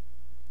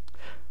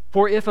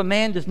 For if a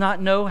man does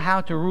not know how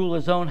to rule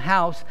his own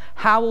house,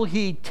 how will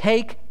he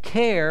take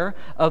care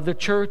of the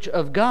church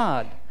of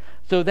God?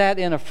 So that,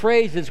 in a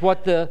phrase, is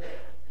what the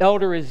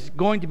elder is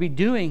going to be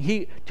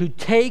doing. To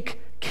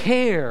take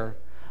care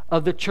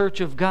of the church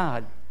of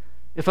God.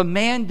 If a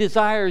man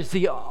desires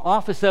the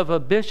office of a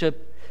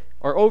bishop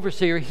or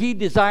overseer, he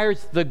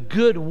desires the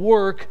good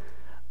work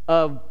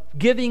of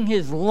giving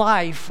his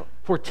life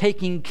for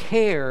taking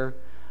care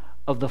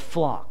of the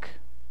flock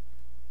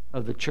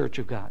of the church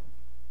of God.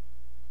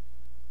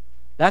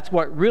 That's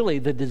what really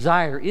the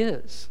desire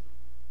is.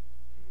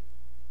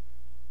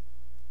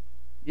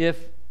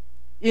 If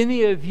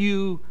any of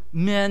you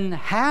men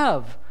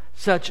have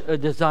such a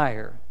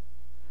desire,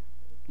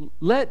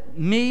 let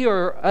me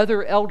or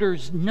other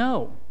elders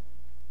know.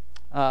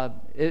 I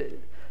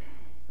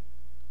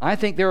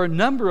think there are a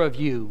number of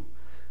you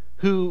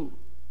who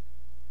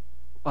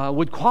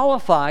would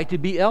qualify to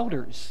be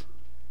elders.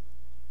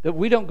 That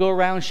we don't go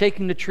around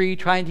shaking the tree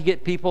trying to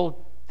get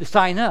people to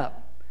sign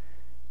up.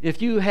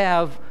 If you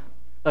have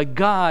a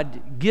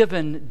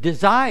God-given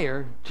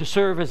desire to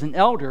serve as an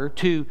elder,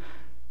 to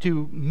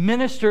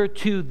minister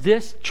to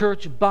this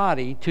church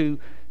body, to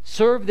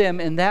serve them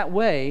in that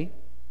way,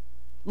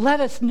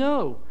 let us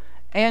know,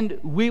 and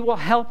we will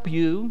help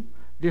you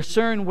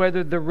discern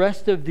whether the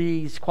rest of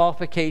these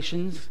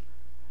qualifications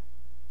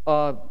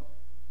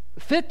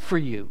fit for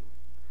you.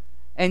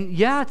 And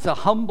yeah, it's a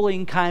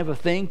humbling kind of a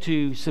thing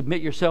to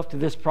submit yourself to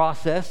this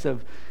process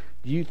of,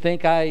 do you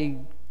think I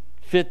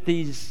fit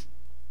these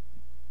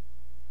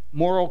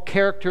moral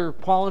character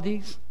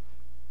qualities?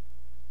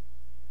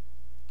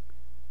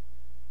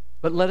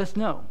 But let us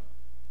know.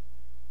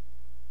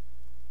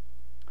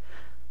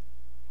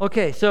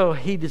 Okay, so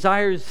he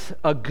desires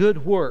a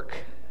good work.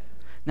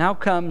 Now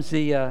comes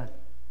the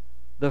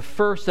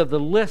first of the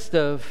list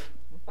of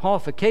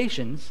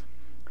qualifications.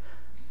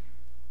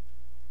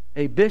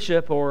 A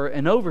bishop or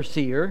an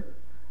overseer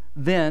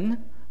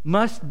then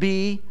must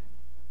be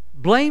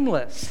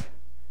blameless.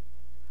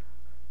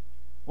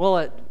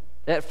 Well,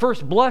 at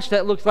first blush,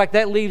 that looks like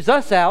that leaves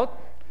us out.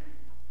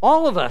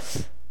 All of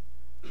us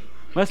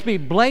must be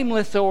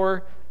blameless,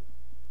 or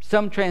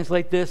some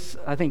translate this,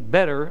 I think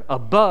better,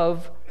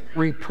 above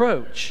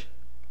reproach.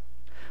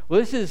 Well,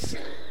 this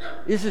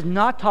is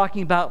not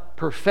talking about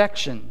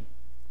perfection.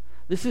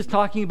 This is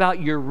talking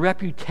about your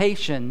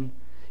reputation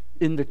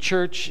in the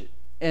church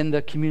and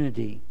the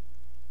community.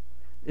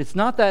 It's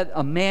not that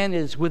a man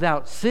is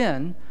without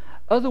sin.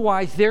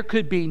 Otherwise, there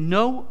could be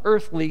no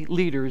earthly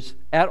leaders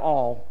at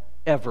all,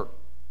 ever.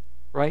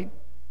 Right?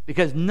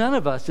 Because none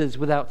of us is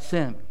without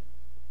sin.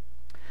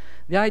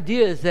 The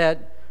idea is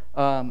that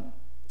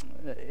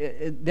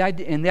the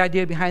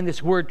idea behind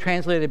this word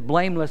translated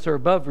blameless or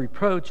above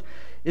reproach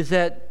is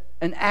that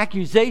an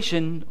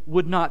accusation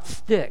would not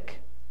stick.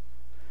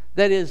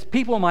 That is,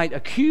 people might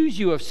accuse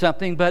you of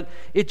something, but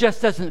it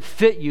just doesn't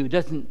fit you,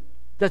 doesn't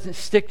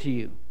stick to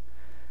you.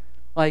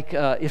 Like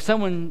if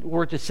someone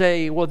were to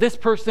say, well, this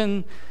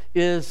person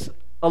is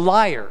a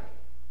liar.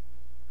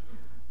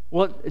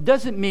 Well, it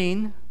doesn't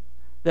mean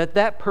that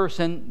that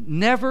person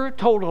never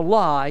told a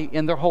lie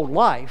in their whole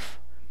life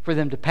for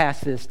them to pass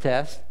this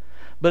test.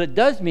 But it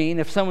does mean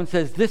if someone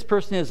says this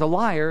person is a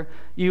liar,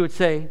 you would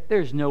say,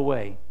 there's no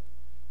way.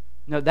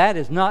 No, that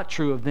is not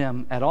true of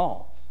them at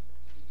all.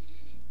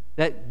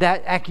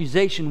 That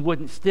accusation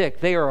wouldn't stick.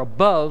 They are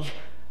above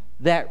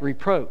that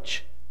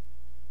reproach.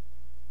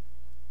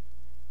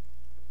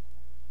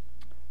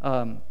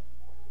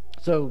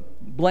 So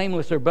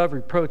blameless or above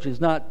reproach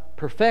is not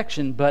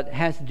perfection, but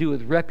has to do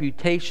with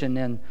reputation,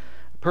 and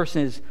a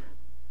person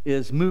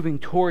is moving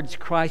towards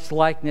Christ's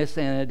likeness,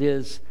 and it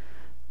is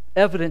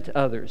evident to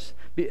others.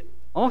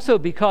 Also,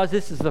 because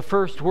this is the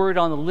first word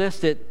on the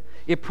list,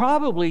 it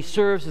probably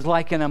serves as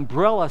like an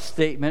umbrella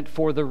statement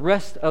for the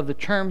rest of the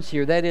terms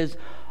here. That is,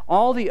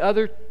 all the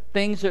other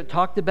things that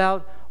talked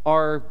about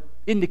are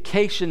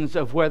indications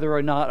of whether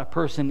or not a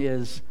person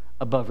is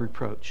above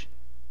reproach.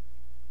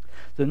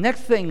 The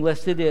next thing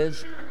listed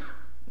is,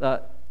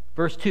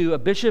 verse 2, a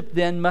bishop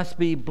then must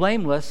be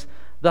blameless,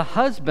 the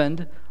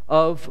husband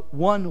of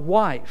one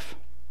wife.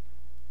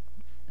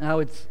 Now,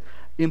 it's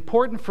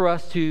important for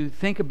us to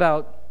think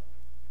about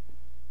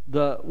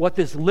what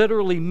this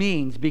literally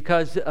means,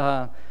 because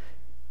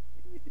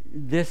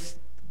this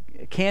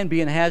can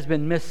be and has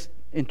been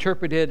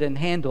misinterpreted and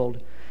handled.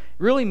 It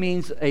really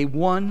means a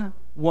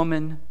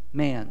one-woman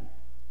man.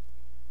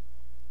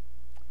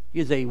 He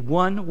is a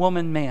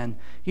one-woman man.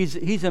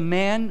 He's a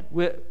man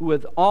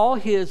with all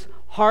his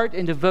heart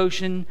and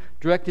devotion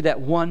directed at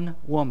one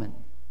woman.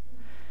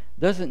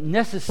 Doesn't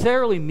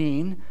necessarily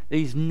mean that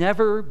he's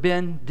never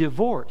been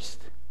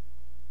divorced.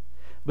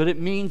 But it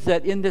means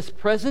that in this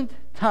present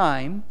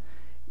time,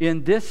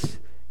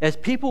 as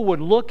people would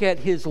look at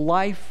his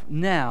life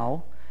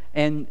now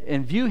and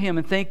view him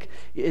and think,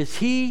 does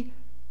he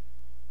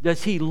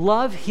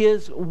love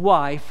his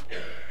wife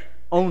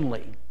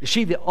only? Is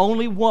she the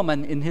only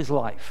woman in his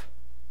life?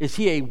 Is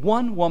he a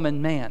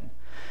one-woman man?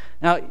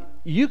 Now,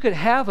 you could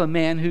have a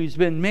man who's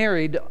been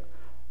married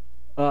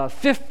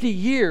 50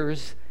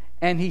 years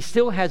and he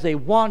still has a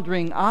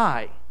wandering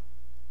eye.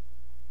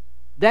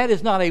 That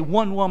is not a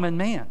one-woman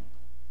man.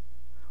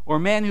 Or a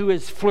man who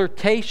is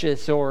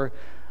flirtatious or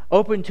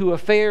open to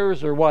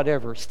affairs or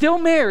whatever. Still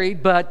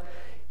married, but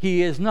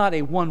he is not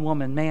a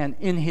one-woman man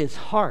in his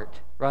heart,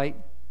 right?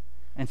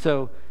 And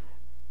so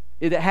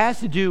it has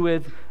to do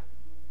with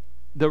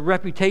the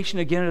reputation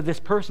again of this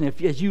person.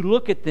 If, as you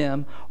look at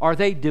them, are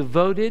they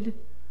devoted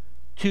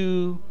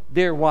to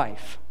their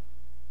wife?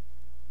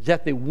 Is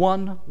that the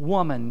one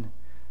woman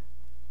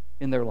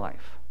in their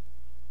life?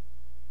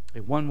 A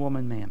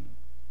one-woman man.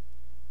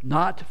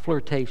 Not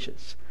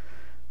flirtatious.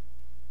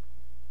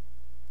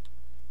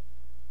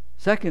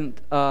 Second,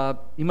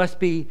 you must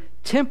be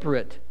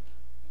temperate,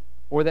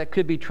 or that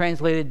could be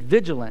translated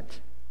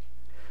vigilant.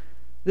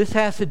 This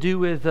has to do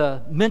with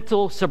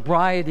mental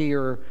sobriety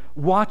or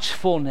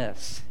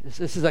watchfulness.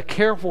 This is a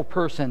careful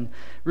person.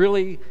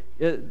 Really,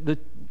 the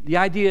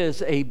idea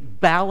is a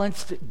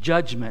balanced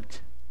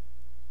judgment.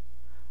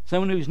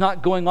 Someone who's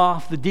not going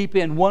off the deep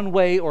end one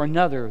way or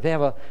another. They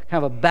have a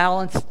kind of a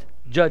balanced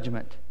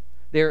judgment.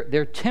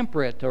 They're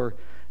temperate, or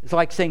it's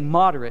like saying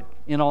moderate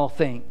in all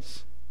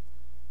things.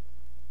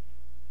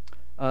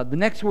 The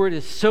next word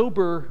is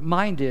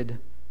sober-minded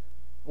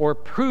or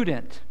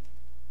prudent.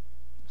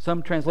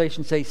 Some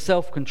translations say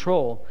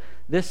self-control.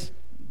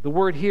 The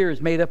word here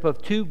is made up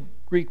of two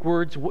Greek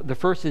words. The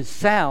first is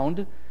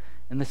sound,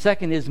 and the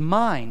second is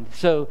mind.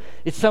 So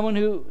it's someone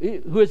who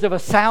is of a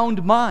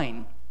sound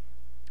mind.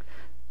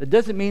 That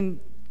doesn't mean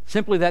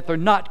simply that they're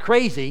not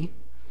crazy,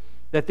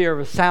 that they're of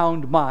a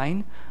sound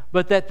mind,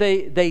 but that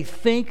they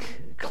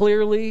think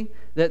clearly,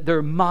 that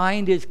their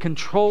mind is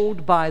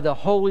controlled by the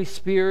Holy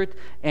Spirit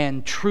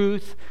and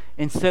truth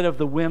instead of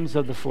the whims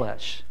of the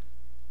flesh.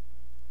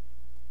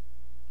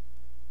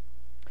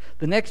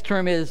 The next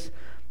term is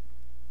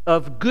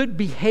of good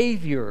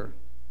behavior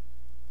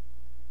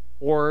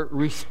or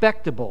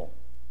respectable.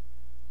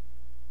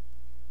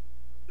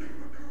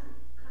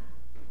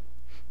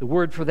 The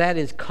word for that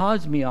is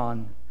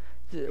cosmion,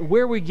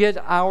 where we get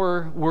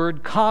our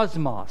word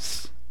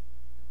cosmos.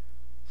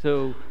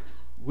 So,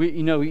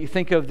 you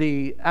think of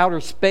the outer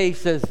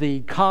space as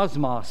the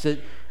cosmos,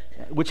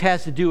 which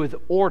has to do with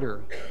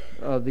order,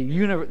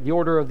 the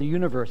order of the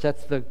universe.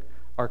 That's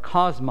our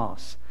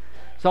cosmos.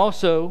 It's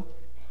also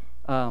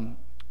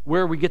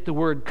where we get the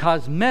word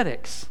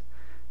cosmetics,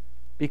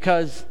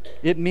 because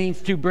it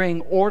means to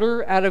bring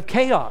order out of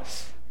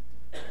chaos,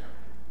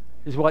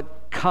 is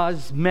what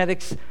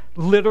cosmetics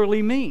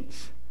literally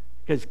means.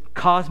 Because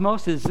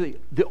cosmos is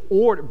the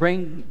order,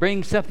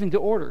 bring something to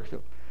order.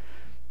 So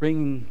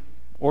bringing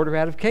order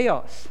out of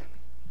chaos.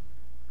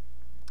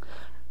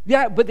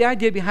 Yeah, but the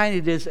idea behind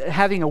it is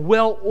having a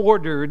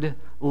well-ordered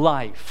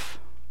life.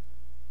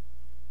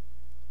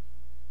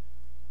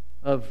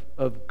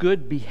 of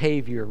good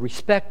behavior,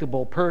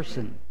 respectable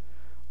person,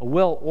 a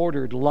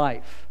well-ordered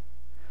life.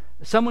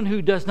 Someone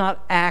who does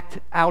not act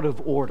out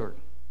of order.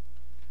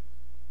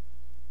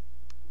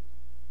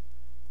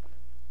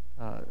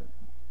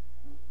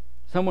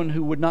 Someone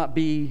who would not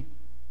be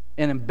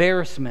an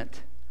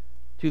embarrassment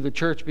to the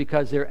church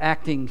because they're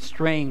acting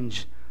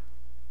strange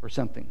or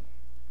something.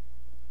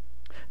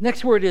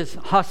 Next word is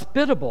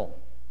hospitable.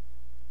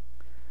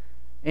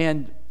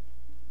 And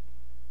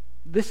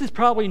this is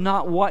probably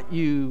not what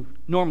you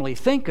normally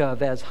think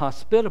of as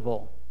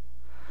hospitable.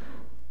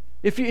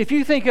 If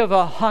you think of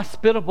a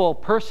hospitable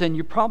person,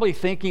 you're probably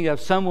thinking of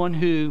someone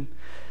who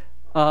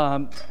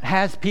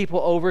has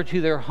people over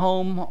to their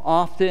home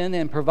often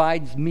and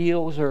provides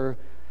meals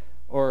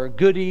or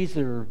goodies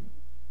or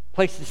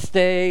place to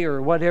stay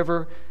or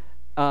whatever.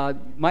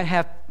 Might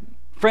have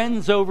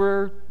friends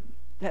over,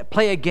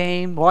 play a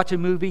game, watch a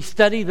movie,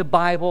 study the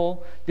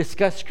Bible,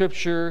 discuss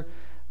Scripture,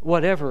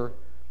 whatever.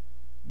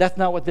 That's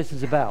not what this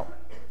is about.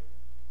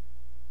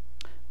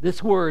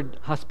 This word,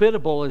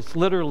 hospitable, is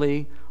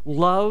literally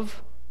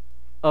love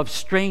of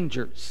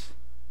strangers.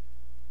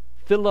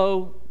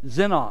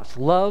 Philoxenos,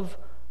 love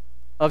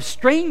of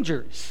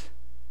strangers.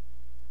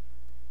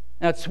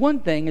 Now, it's one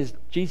thing, as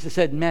Jesus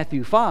said in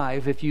Matthew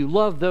 5, if you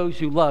love those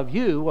who love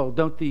you, well,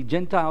 don't the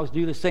Gentiles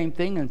do the same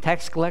thing, and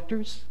tax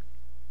collectors?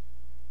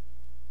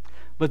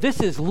 But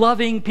this is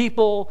loving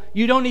people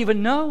you don't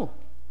even know.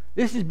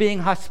 This is being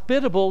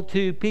hospitable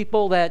to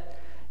people that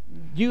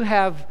you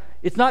have.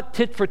 It's not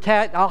tit for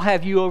tat, I'll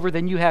have you over,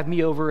 then you have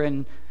me over.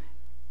 And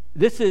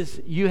this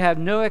is, you have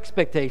no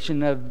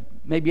expectation of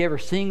maybe ever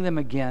seeing them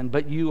again,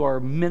 but you are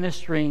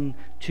ministering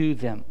to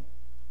them.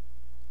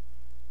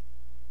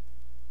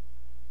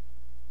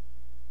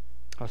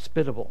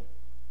 Hospitable.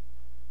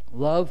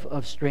 Love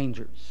of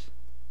strangers.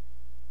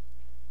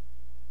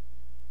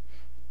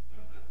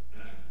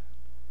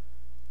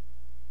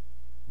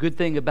 Good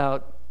thing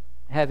about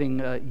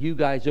having you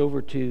guys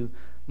over to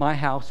my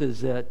house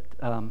is that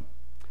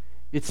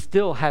it's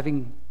still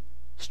having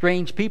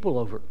strange people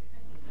over.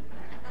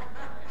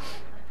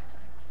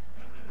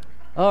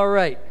 All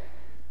right.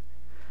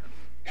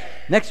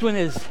 Next one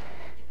is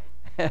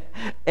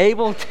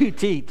able to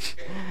teach.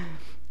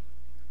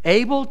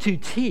 Able to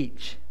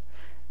teach.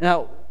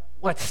 Now,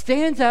 what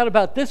stands out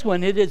about this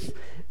one, it is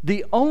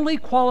the only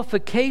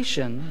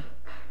qualification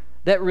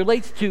that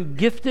relates to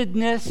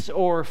giftedness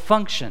or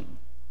function.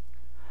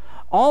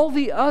 All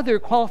the other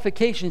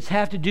qualifications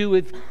have to do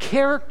with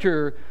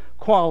character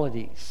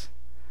qualities.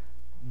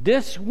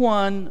 This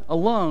one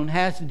alone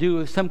has to do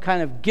with some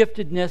kind of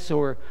giftedness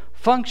or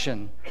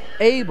function,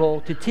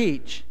 able to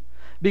teach.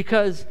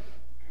 Because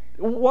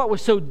what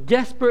was so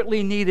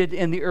desperately needed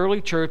in the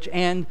early church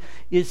and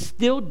is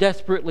still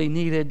desperately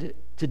needed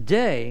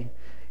today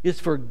is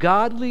for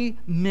godly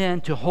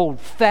men to hold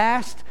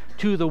fast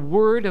to the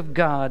Word of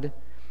God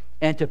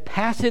and to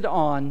pass it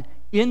on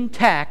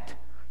intact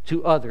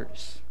to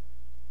others.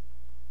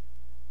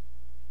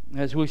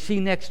 As we see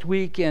next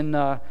week in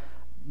the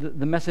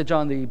message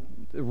on the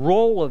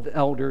role of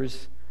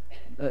elders,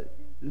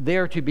 they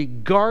are to be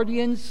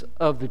guardians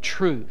of the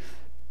truth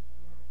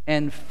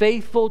and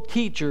faithful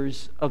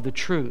teachers of the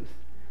truth.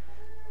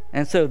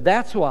 And so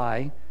that's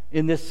why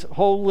in this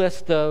whole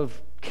list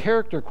of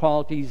character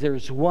qualities,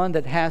 there's one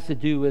that has to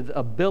do with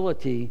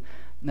ability,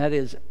 and that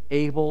is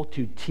able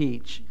to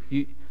teach.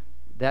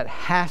 That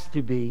has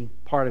to be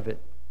part of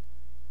it.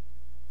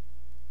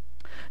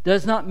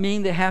 Does not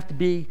mean they have to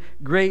be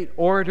great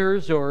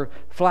orators or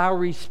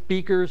flowery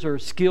speakers or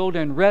skilled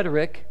in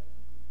rhetoric.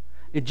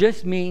 It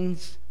just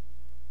means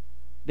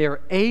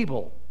they're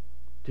able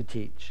to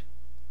teach.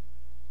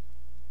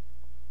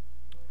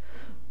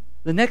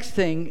 The next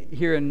thing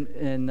here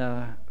in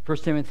 1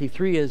 Timothy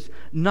 3 is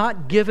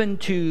not given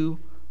to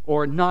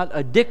or not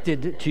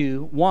addicted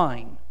to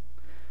wine.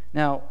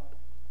 Now,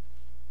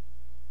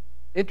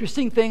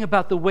 interesting thing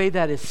about the way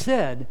that is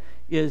said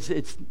is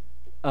it's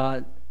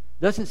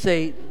doesn't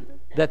say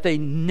that they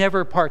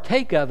never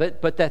partake of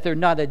it, but that they're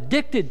not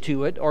addicted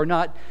to it or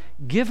not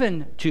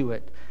given to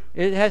it.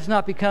 It has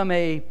not become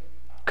a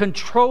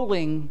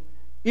controlling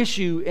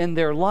issue in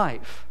their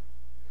life.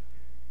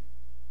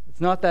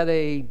 It's not that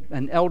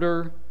an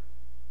elder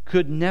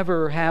could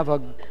never have a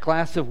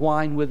glass of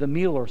wine with a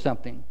meal or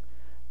something,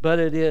 but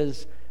it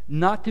is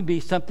not to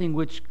be something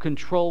which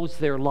controls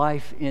their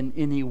life in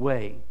any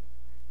way.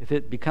 If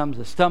it becomes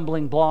a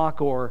stumbling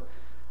block or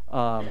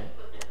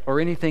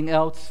anything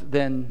else,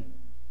 then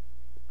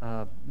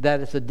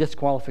that is a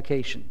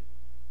disqualification.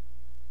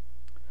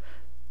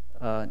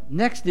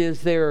 Next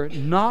is they're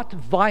not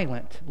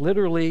violent,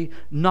 literally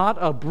not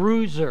a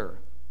bruiser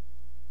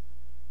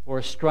or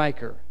a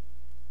striker.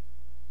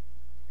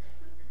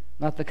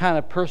 Not the kind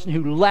of person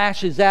who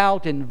lashes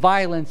out in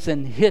violence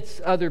and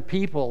hits other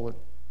people.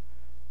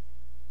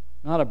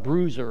 Not a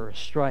bruiser or a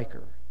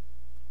striker.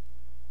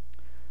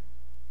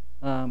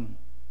 The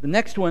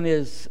next one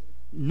is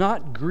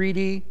not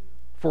greedy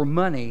for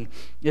money.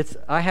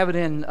 I have it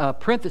in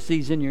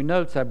parentheses in your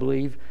notes, I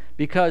believe,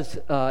 because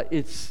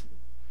it's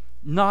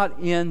not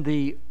in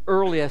the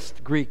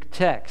earliest Greek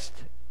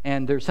text,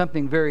 and there's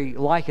something very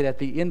like it at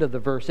the end of the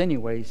verse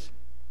anyways.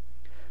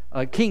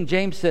 King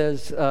James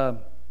says they're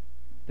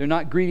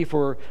not greedy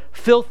for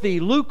filthy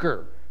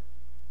lucre,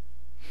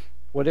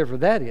 whatever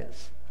that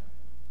is.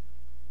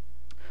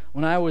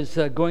 When I was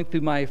going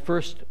through my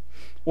first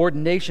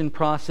ordination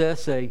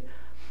process,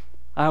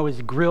 I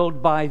was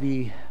grilled by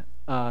the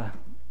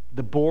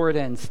board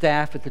and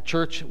staff at the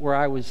church where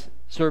I was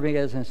serving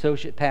as an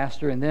associate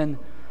pastor, and then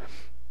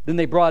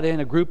they brought in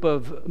a group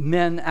of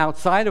men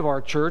outside of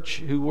our church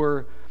who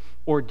were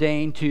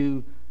ordained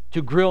to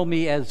grill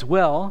me as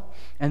well.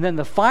 And then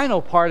the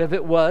final part of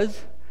it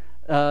was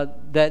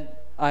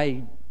that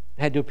I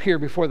had to appear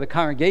before the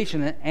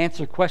congregation and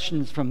answer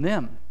questions from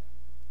them.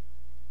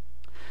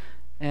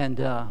 And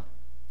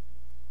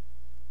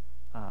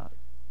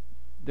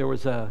there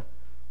was a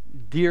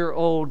dear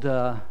old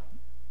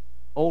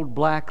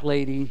black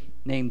lady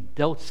named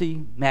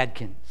Dulcie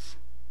Madkins.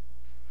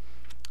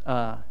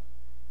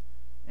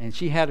 And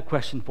she had a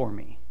question for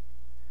me.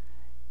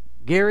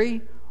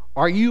 Gary,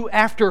 are you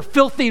after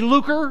filthy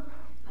lucre?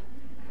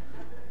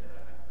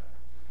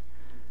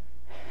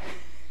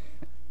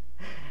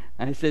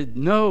 I said,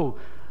 no,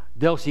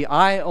 Dulcie,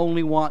 I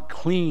only want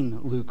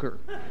clean lucre.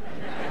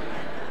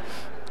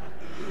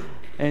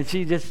 And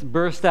she just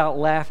burst out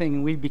laughing,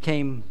 and we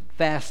became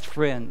fast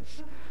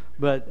friends.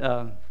 But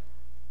I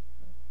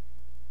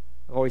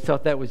always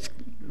thought that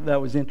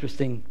was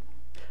interesting.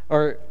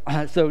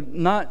 So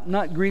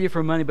not greedy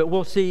for money, but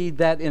we'll see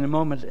that in a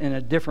moment in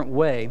a different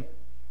way.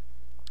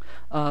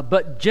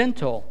 But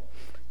gentle.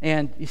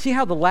 And you see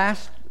how the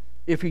last,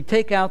 if you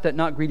take out that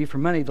not greedy for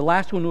money, the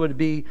last one would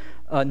be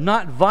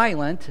not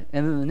violent,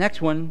 and then the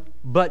next one,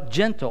 but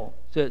gentle.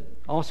 So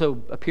it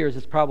also appears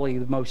it's probably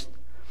the most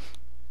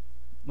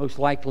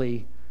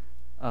likely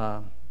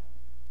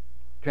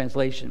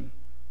translation.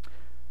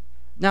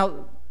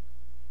 Now,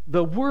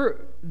 the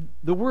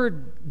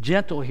word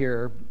gentle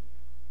here,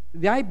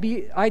 the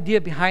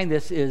idea behind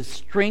this is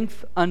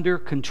strength under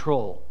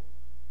control.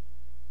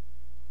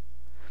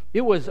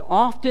 It was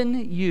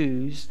often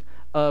used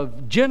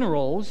of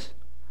generals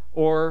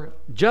or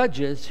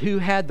judges who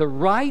had the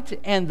right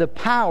and the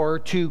power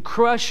to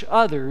crush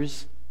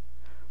others,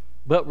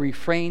 but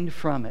refrained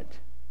from it.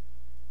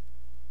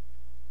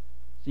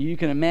 So you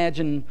can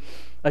imagine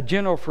a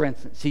general, for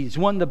instance. He's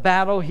won the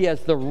battle. He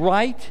has the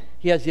right.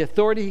 He has the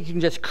authority. He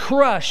can just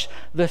crush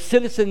the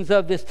citizens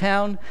of this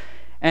town.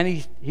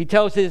 And he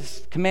tells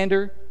his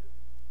commander,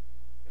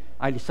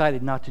 I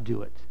decided not to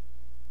do it.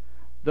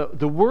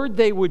 The word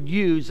they would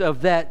use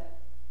of that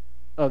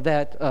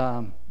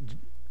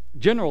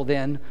general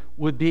then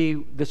would be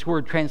this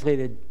word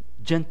translated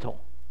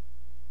gentle.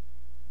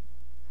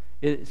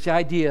 It's the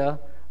idea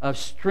of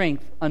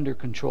strength under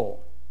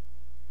control.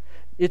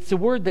 It's the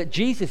word that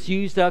Jesus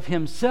used of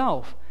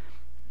himself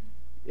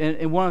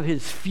in one of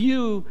his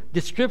few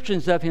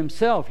descriptions of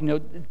himself.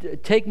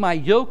 Take my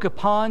yoke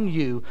upon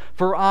you,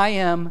 for I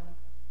am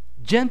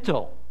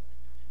gentle.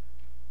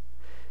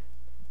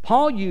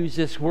 Paul used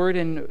this word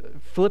in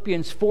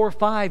Philippians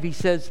 4:5. He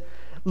says,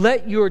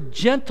 let your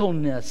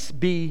gentleness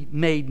be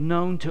made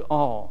known to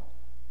all.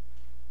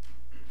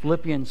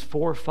 Philippians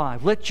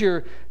 4:5. Let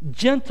your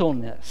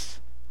gentleness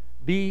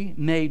be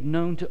made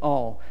known to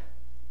all.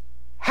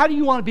 How do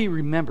you want to be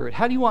remembered?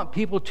 How do you want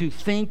people to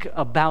think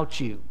about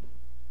you?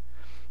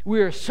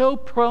 We are so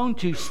prone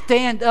to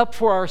stand up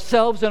for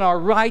ourselves and our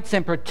rights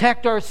and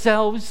protect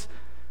ourselves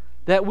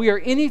that we are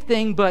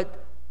anything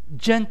but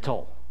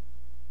gentle.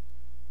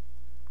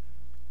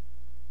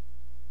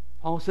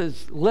 Paul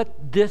says,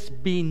 let this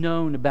be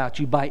known about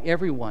you by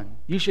everyone.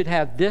 You should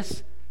have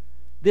this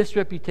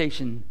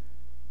reputation.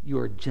 You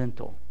are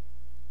gentle.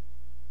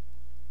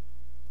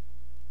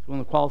 It's one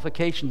of the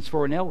qualifications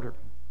for an elder.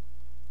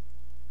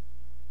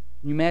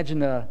 Can you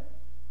imagine an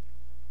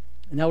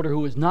elder who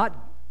was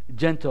not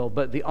gentle,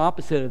 but the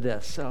opposite of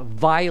this, a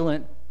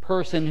violent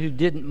person who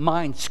didn't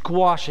mind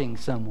squashing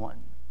someone?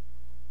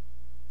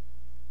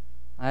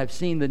 I have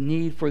seen the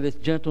need for this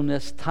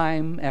gentleness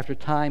time after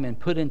time and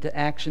put into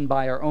action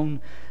by our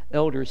own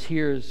elders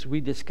here as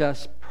we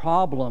discuss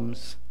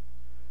problems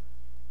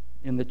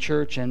in the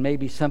church and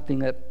maybe something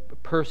that a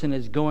person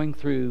is going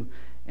through,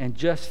 and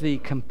just the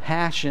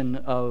compassion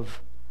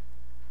of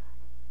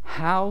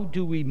how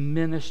do we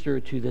minister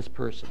to this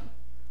person?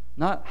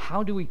 Not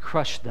how do we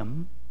crush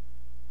them?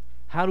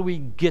 How do we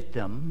get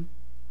them?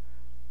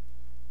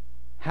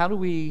 How do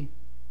we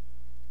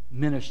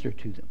minister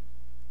to them?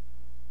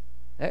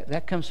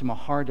 That comes from a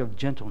heart of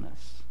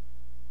gentleness.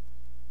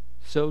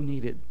 So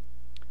needed.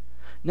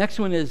 Next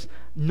one is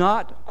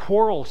not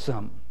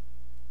quarrelsome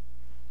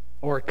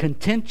or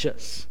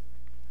contentious.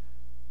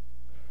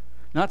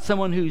 Not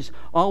someone who's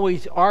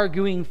always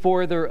arguing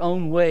for their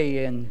own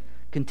way and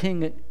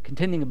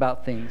contending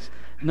about things.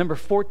 Number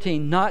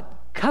 14,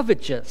 not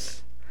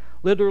covetous.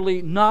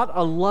 Literally, not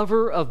a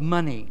lover of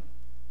money.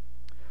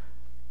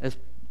 As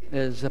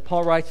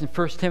Paul writes in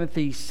 1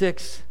 Timothy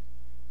 6,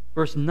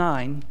 verse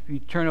 9, if you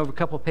turn over a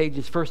couple of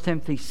pages, 1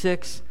 Timothy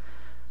 6,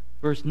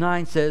 Verse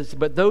 9 says,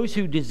 "But those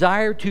who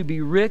desire to be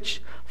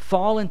rich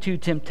fall into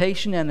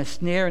temptation and a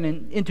snare,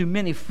 and into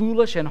many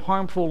foolish and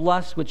harmful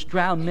lusts, which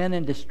drown men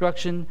in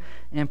destruction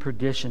and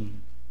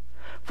perdition.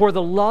 For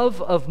the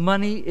love of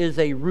money is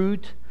a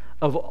root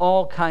of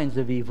all kinds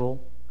of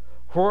evil,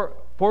 for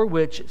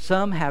which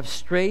some have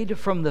strayed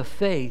from the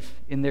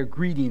faith in their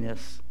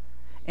greediness,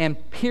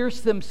 and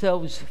pierced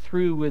themselves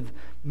through with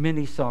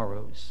many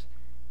sorrows.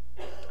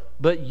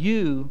 But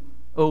you,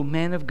 O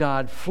man of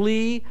God,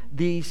 flee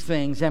these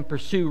things and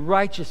pursue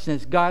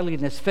righteousness,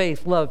 godliness,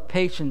 faith, love,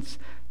 patience,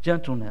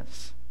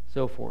 gentleness,"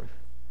 so forth.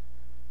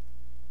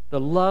 The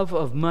love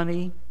of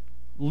money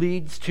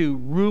leads to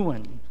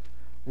ruin,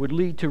 would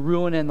lead to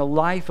ruin in the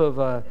life of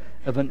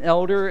an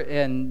elder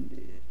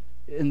and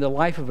in the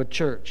life of a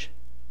church.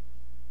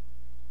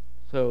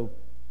 So,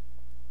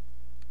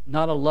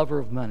 not a lover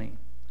of money.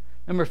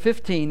 Number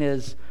 15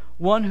 is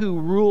one who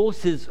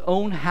rules his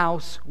own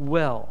house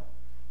well.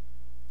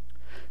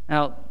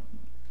 Now,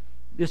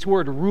 this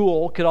word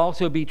rule could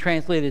also be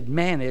translated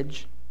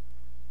manage.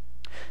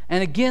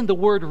 And again, the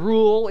word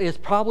rule is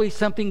probably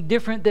something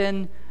different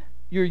than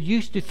you're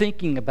used to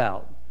thinking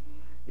about.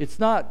 It's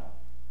not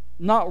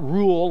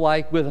rule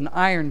like with an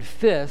iron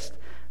fist,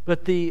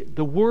 but the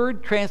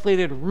word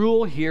translated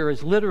rule here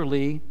is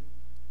literally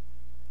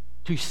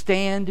to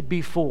stand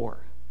before.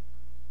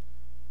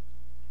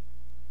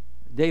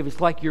 Dave, it's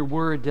like your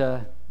word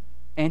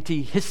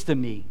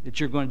antihistemi that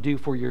you're going to do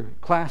for your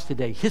class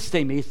today.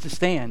 Histemi is to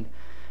stand.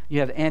 You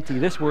have anti.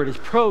 This word is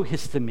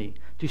prohistemi,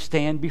 to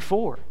stand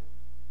before.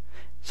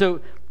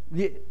 So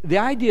the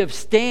idea of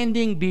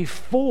standing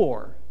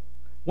before,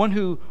 one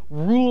who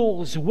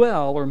rules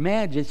well or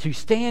manages to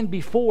stand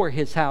before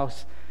his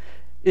house,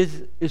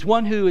 is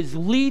one who is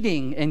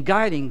leading and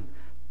guiding,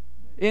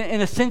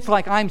 in a sense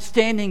like I'm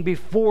standing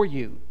before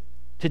you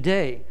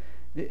today,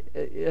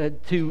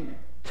 to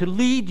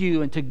lead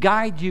you and to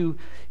guide you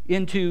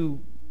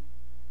into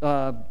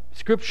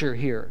Scripture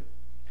here.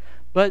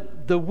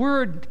 But the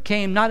word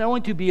came not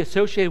only to be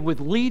associated with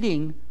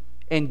leading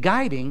and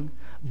guiding,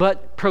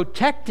 but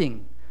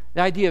protecting.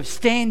 The idea of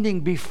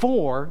standing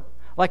before,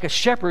 like a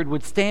shepherd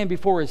would stand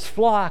before his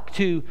flock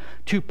to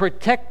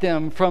protect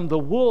them from the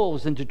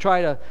wolves and to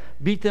try to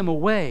beat them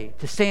away.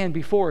 To stand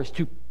before is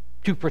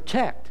to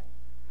protect.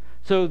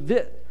 So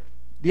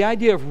the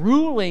idea of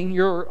ruling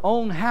your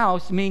own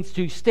house means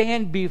to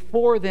stand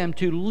before them,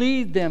 to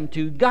lead them,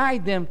 to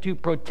guide them, to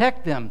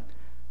protect them.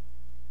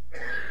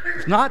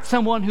 It's not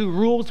someone who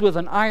rules with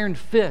an iron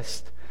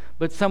fist,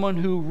 but someone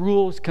who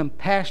rules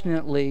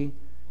compassionately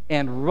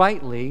and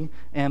rightly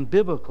and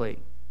biblically.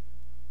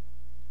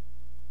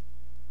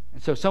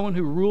 And so someone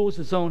who rules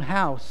his own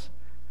house.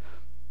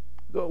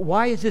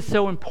 Why is this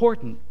so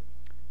important?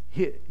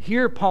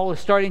 Here Paul is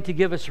starting to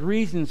give us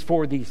reasons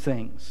for these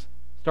things,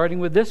 starting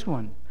with this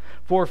one.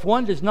 For if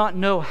one does not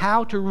know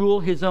how to rule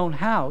his own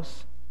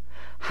house,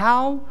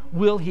 how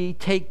will he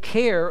take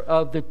care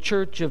of the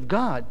church of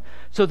God?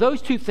 So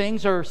those two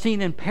things are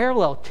seen in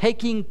parallel.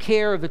 Taking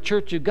care of the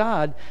church of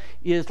God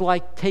is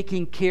like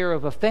taking care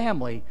of a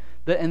family.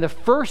 And the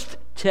first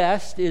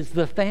test is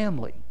the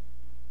family.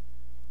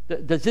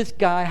 Does this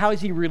guy, how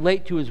does he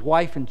relate to his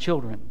wife and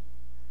children?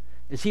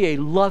 Is he a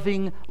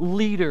loving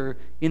leader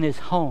in his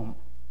home?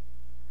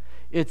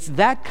 It's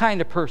that kind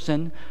of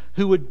person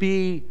who would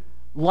be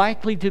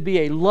likely to be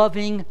a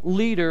loving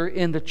leader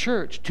in the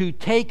church, to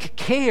take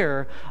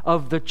care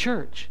of the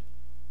church.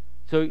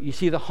 So you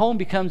see, the home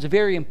becomes a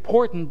very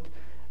important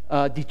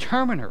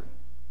determiner.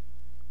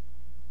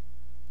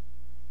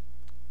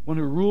 One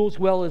who rules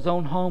well his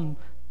own home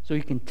so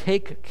he can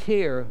take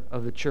care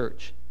of the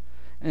church.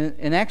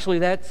 And actually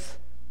that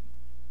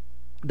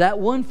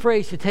one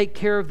phrase, to take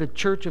care of the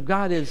church of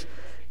God, is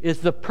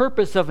the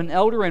purpose of an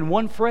elder in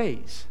one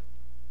phrase: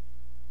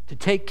 to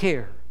take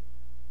care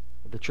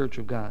of the church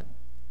of God.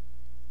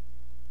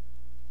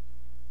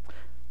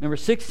 Number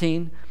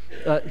 16,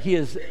 he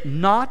is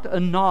not a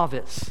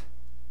novice.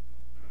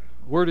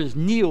 The word is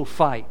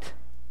neophyte.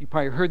 You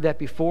probably heard that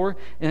before,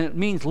 and it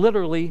means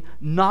literally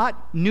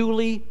not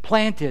newly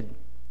planted.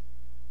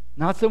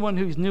 Not someone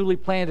who's newly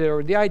planted,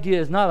 or the idea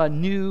is not a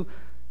new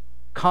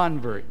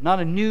convert, not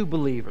a new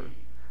believer.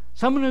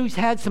 Someone who's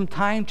had some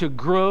time to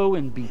grow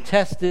and be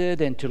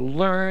tested and to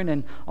learn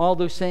and all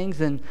those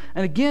things. And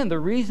again, the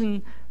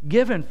reason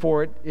given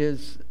for it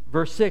is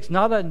verse 6,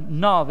 not a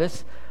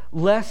novice,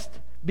 lest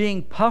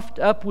being puffed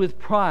up with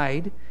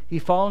pride, he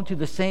fall into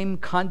the same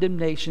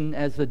condemnation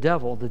as the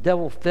devil. The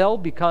devil fell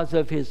because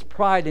of his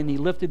pride, and he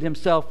lifted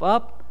himself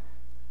up.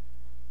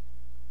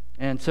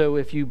 And so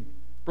if you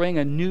bring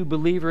a new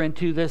believer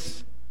into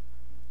this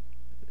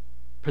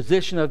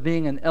position of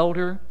being an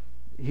elder,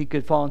 he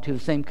could fall into the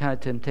same kind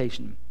of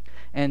temptation.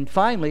 And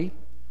finally,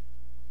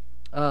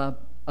 a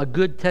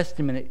good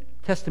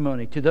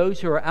testimony to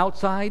those who are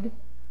outside.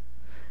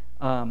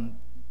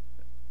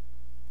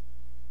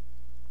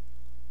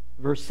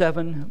 Verse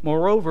 7,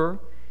 moreover,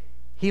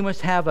 he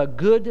must have a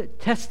good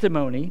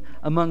testimony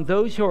among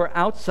those who are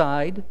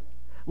outside,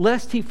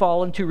 lest he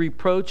fall into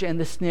reproach and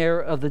the snare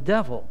of the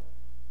devil.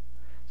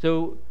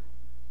 So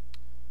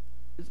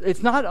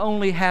it's not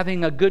only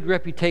having a good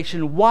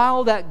reputation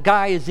while that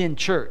guy is in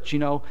church.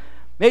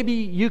 Maybe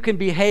you can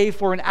behave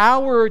for an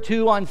hour or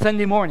two on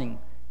Sunday morning,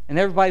 and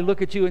everybody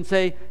look at you and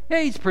say,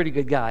 "Hey, he's a pretty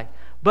good guy."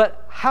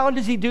 But how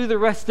does he do the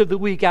rest of the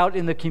week out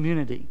in the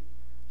community?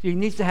 So he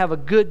needs to have a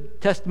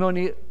good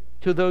testimony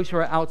to those who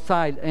are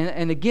outside.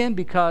 And again,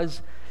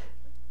 because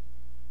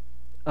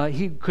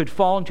he could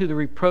fall into the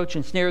reproach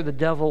and snare of the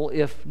devil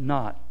if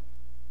not.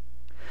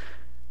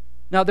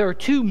 Now, there are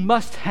two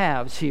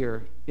must-haves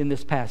here in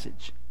this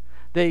passage.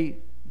 They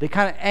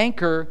kind of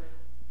anchor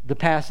the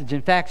passage.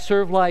 In fact,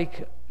 serve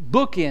like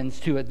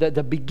bookends to it.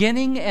 The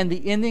beginning and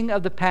the ending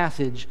of the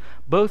passage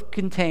both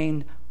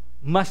contain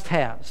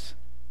must-haves.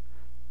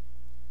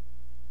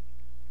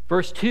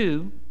 Verse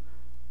 2,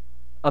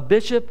 a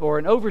bishop or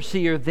an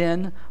overseer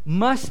then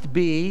must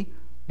be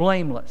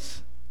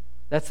blameless.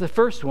 That's the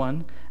first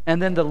one.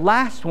 And then the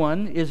last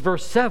one is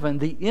verse 7,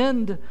 the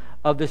end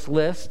of this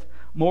list.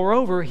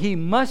 Moreover, he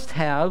must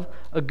have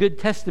a good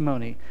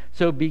testimony.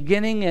 So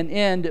beginning and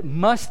end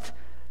must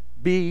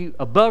be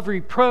above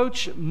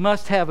reproach,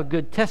 must have a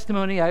good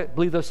testimony. I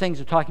believe those things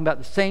are talking about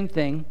the same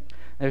thing.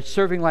 They're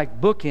serving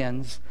like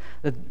bookends.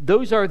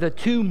 Those are the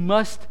two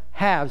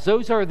must-haves.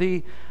 Those are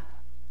the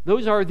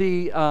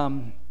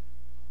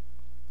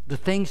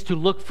things to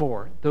look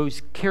for,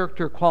 those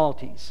character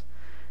qualities.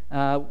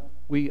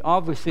 We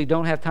obviously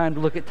don't have time to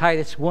look at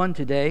Titus 1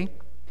 today.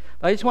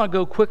 I just want to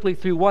go quickly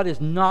through what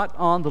is not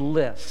on the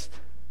list.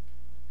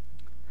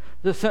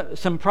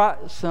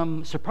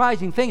 Some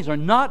surprising things are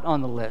not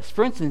on the list.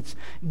 For instance,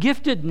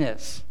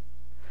 giftedness,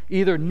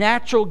 either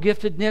natural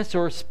giftedness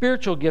or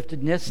spiritual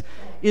giftedness,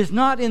 is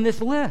not in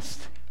this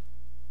list.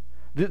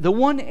 The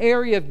one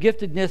area of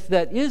giftedness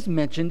that is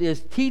mentioned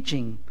is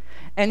teaching.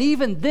 And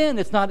even then,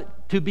 it's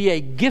not to be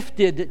a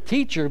gifted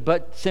teacher,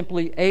 but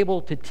simply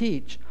able to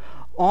teach.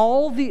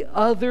 All the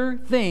other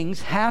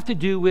things have to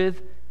do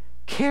with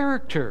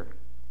character.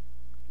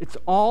 It's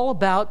all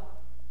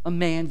about a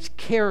man's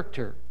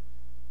character,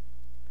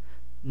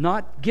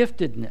 not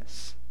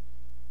giftedness.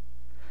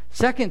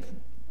 Second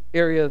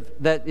area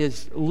that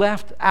is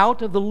left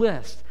out of the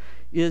list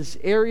is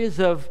areas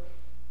of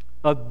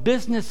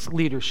business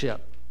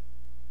leadership.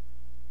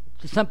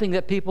 It's something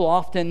that people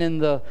often in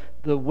the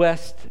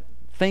West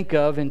think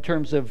of in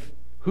terms of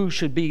who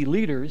should be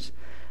leaders.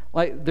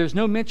 Like, there's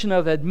no mention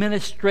of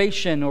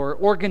administration or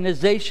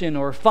organization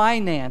or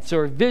finance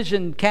or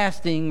vision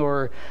casting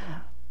or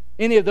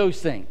any of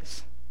those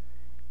things.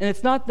 And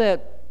it's not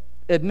that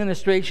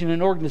administration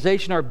and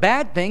organization are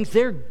bad things,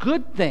 they're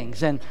good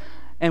things. And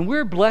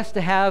we're blessed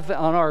to have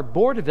on our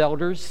board of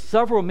elders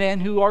several men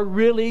who are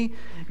really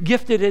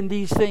gifted in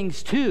these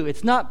things too.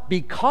 It's not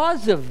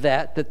because of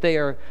that they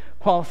are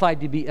qualified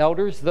to be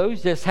elders.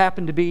 Those just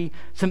happen to be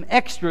some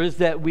extras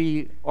that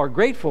we are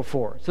grateful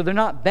for. So they're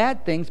not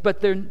bad things, but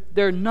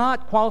they're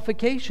not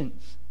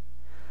qualifications.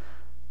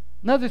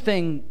 Another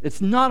thing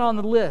that's not on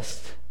the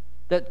list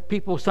that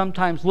people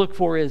sometimes look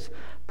for is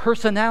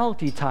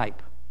personality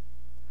type.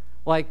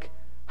 Like,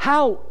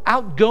 how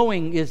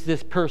outgoing is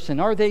this person?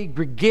 Are they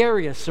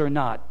gregarious or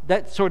not?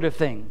 That sort of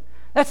thing.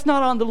 That's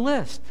not on the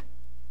list.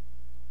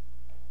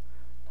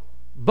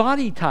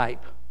 Body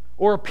type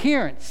or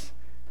appearance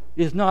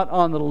is not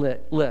on the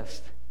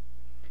list.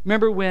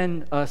 Remember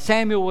when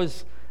Samuel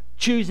was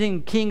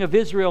choosing king of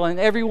Israel and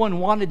everyone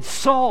wanted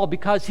Saul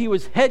because he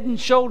was head and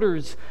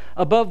shoulders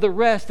above the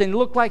rest and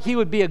looked like he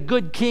would be a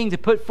good king to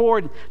put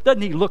forward.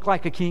 Doesn't he look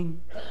like a king?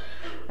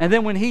 And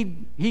then when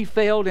he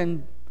failed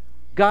and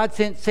God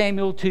sent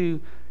Samuel to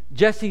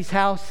Jesse's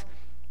house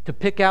to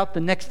pick out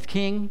the next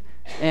king,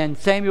 and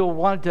Samuel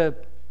wanted to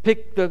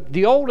pick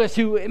the oldest,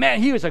 who,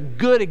 man, he was a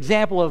good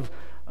example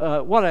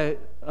of what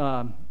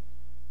a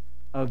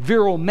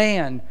virile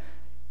man.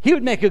 He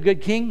would make a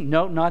good king.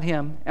 No, not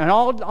him. And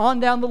all on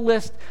down the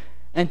list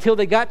until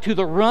they got to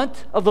the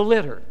runt of the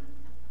litter.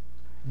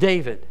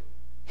 David.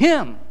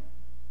 Him.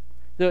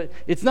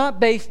 It's not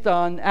based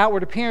on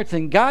outward appearance.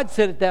 And God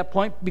said at that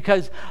point,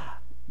 because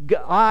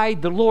I,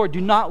 the Lord,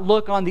 do not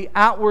look on the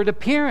outward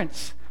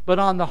appearance, but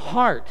on the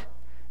heart.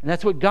 And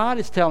that's what God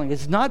is telling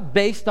us. It's not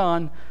based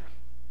on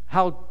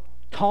how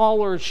tall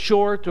or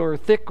short or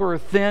thick or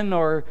thin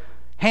or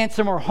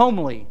handsome or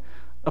homely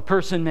a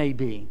person may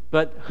be,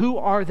 but who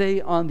are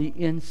they on the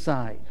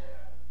inside?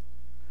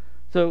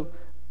 So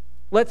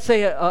let's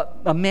say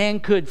a man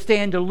could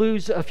stand to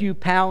lose a few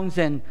pounds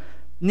and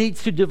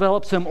needs to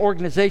develop some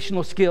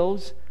organizational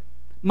skills,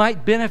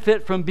 might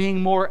benefit from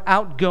being more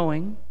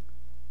outgoing.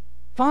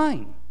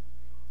 Fine.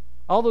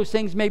 All those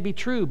things may be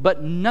true,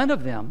 but none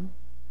of them,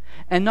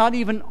 and not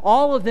even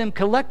all of them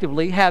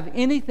collectively, have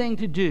anything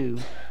to do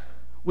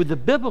with the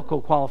biblical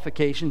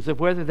qualifications of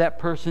whether that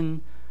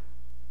person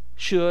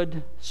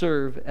should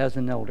serve as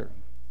an elder.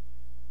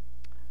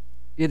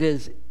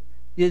 Is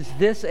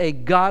this a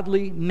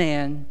godly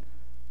man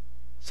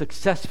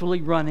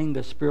successfully running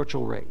the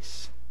spiritual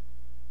race?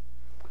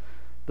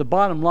 The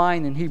bottom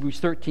line in Hebrews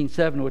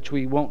 13:7, which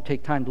we won't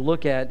take time to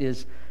look at,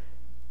 is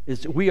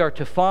we are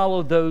to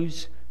follow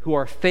those who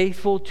are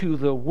faithful to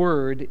the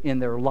word in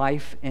their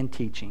life and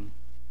teaching.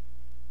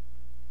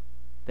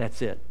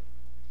 That's it.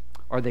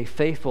 Are they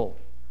faithful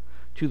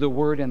to the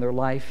Word in their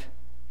life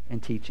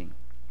and teaching?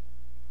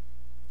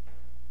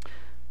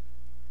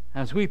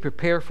 As we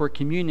prepare for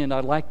communion,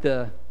 I'd like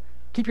to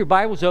keep your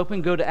Bibles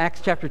open, go to Acts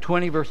chapter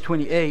 20, verse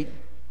 28,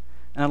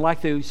 and I'd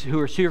like those who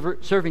are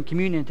serving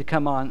communion to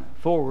come on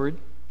forward.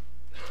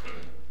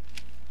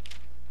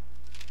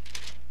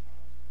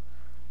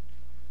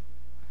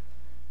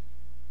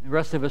 The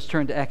rest of us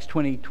turn to Acts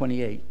 20,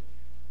 28.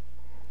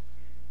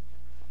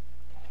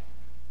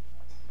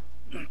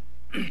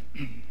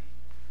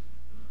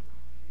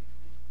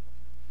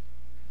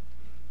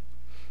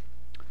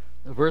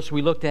 The verse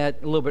we looked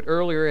at a little bit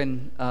earlier,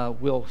 and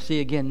we'll see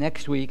again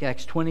next week,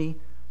 Acts 20,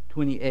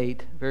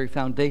 28, very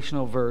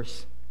foundational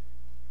verse.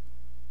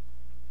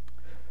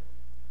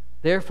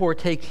 Therefore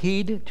take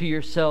heed to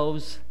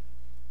yourselves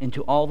and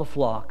to all the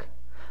flock,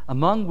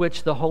 among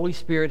which the Holy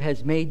Spirit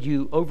has made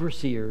you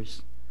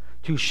overseers,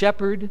 to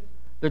shepherd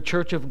the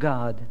church of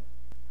God,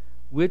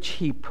 which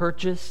he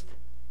purchased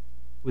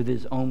with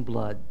his own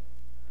blood.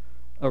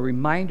 A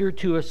reminder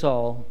to us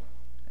all,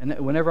 and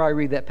whenever I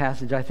read that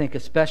passage, I think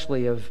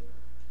especially of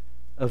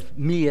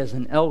me as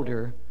an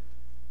elder,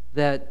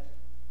 that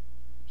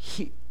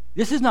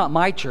this is not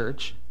my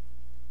church.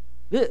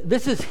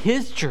 This is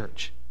his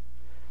church.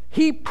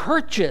 He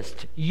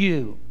purchased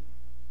you.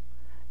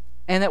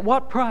 And at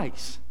what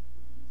price?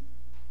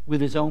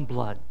 With his own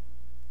blood,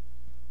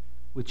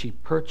 which he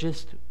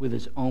purchased with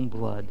his own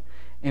blood.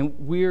 And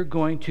we're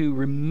going to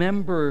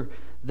remember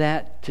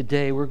that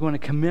today. We're going to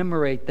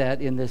commemorate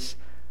that in the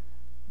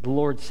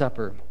Lord's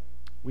Supper.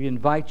 We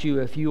invite you,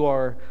 if you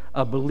are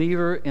a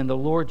believer in the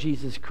Lord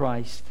Jesus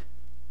Christ,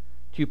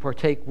 to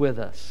partake with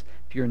us.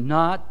 If you're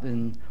not,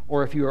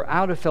 or if you are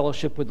out of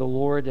fellowship with the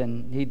Lord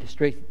and need to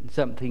straighten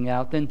something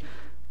out, then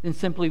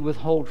simply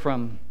withhold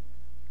from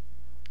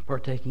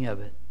partaking of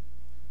it.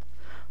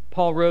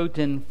 Paul wrote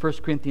in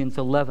 1 Corinthians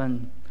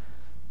 11,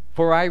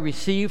 "For I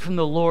received from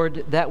the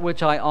Lord that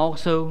which I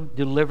also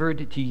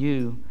delivered to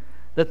you,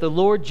 that the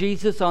Lord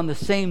Jesus, on the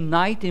same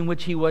night in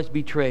which he was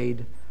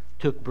betrayed,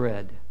 took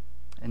bread."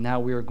 And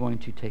now we are going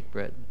to take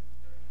bread.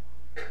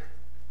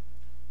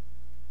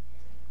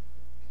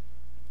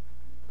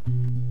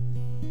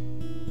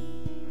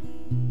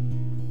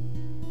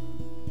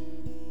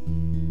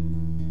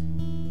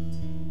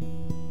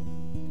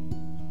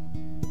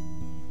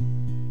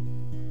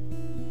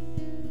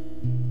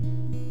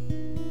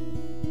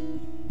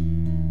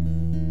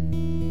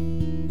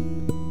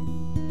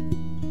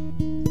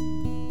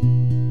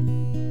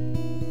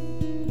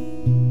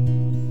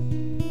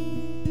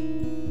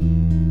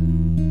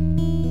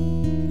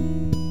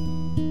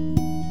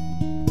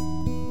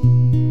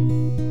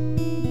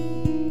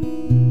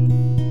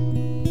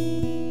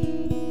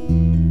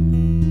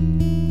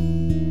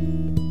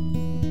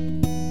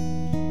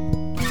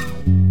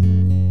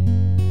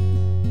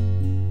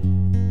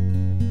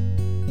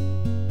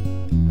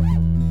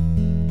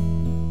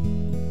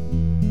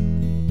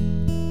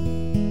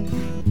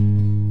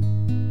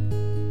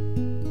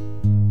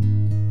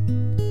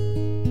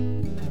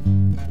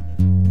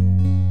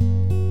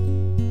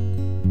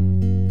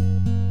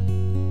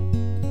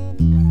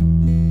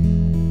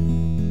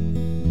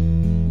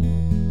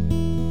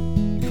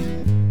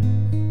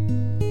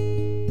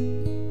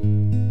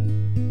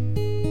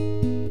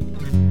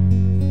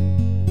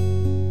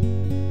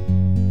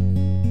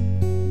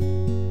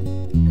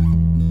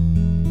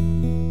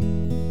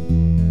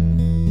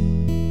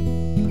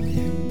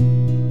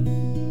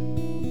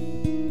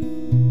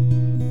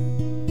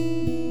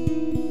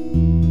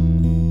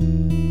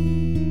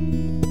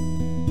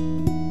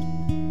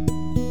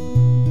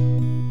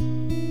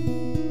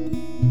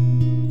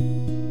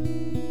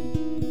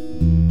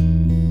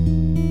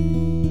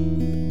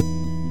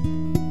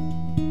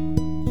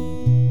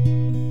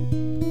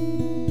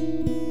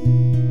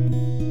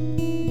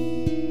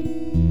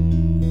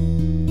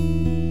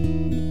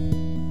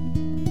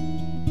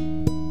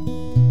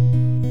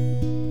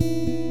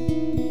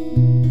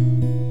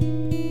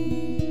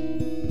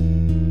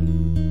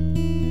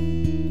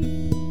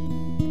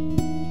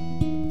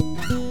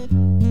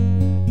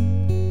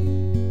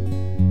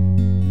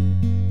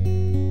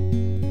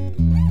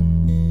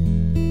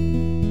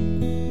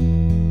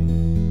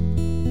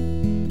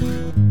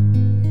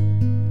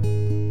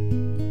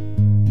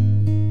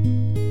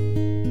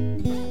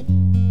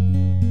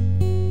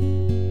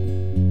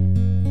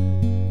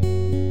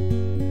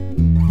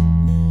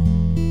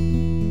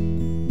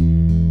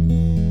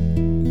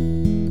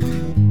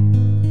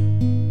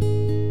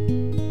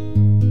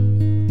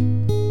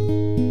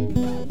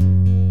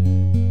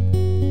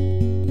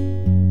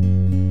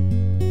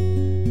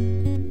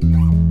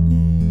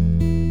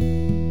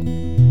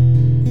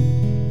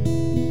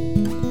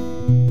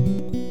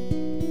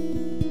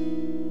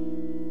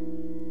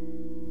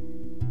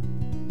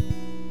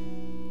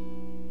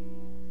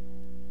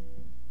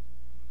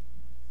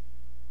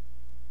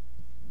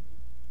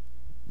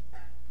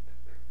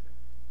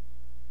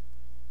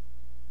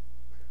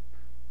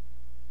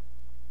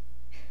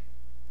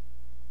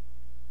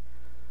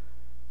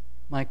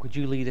 Mike, would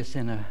you lead us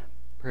in a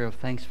prayer of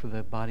thanks for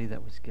the body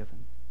that was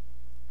given?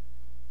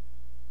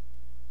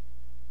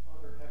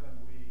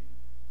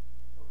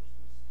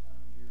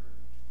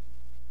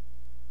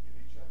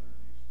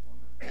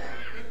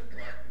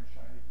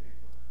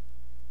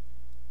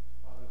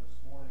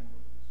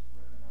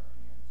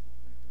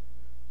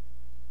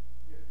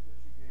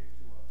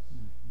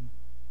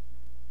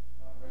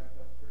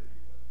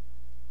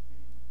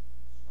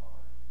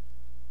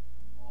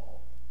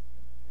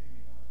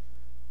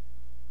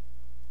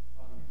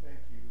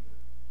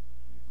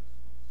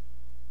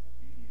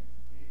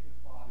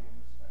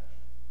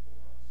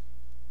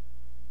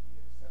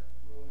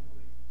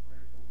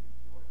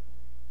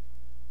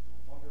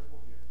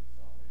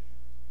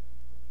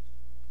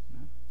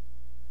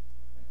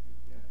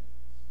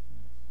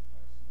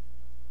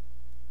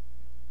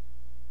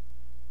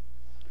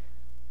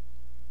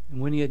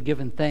 when he had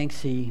given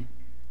thanks, he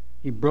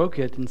broke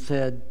it and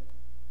said,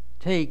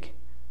 "Take,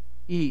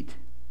 eat.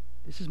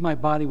 This is my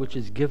body which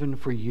is given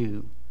for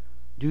you.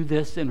 Do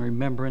this in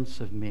remembrance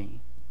of me."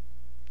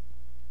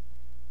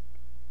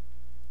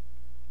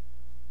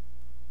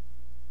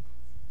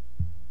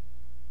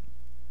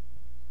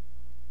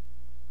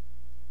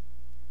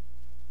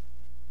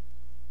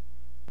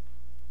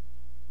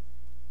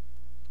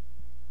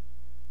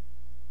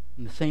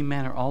 In the same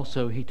manner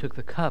also he took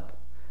the cup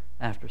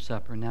after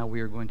supper. Now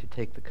we are going to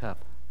take the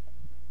cup.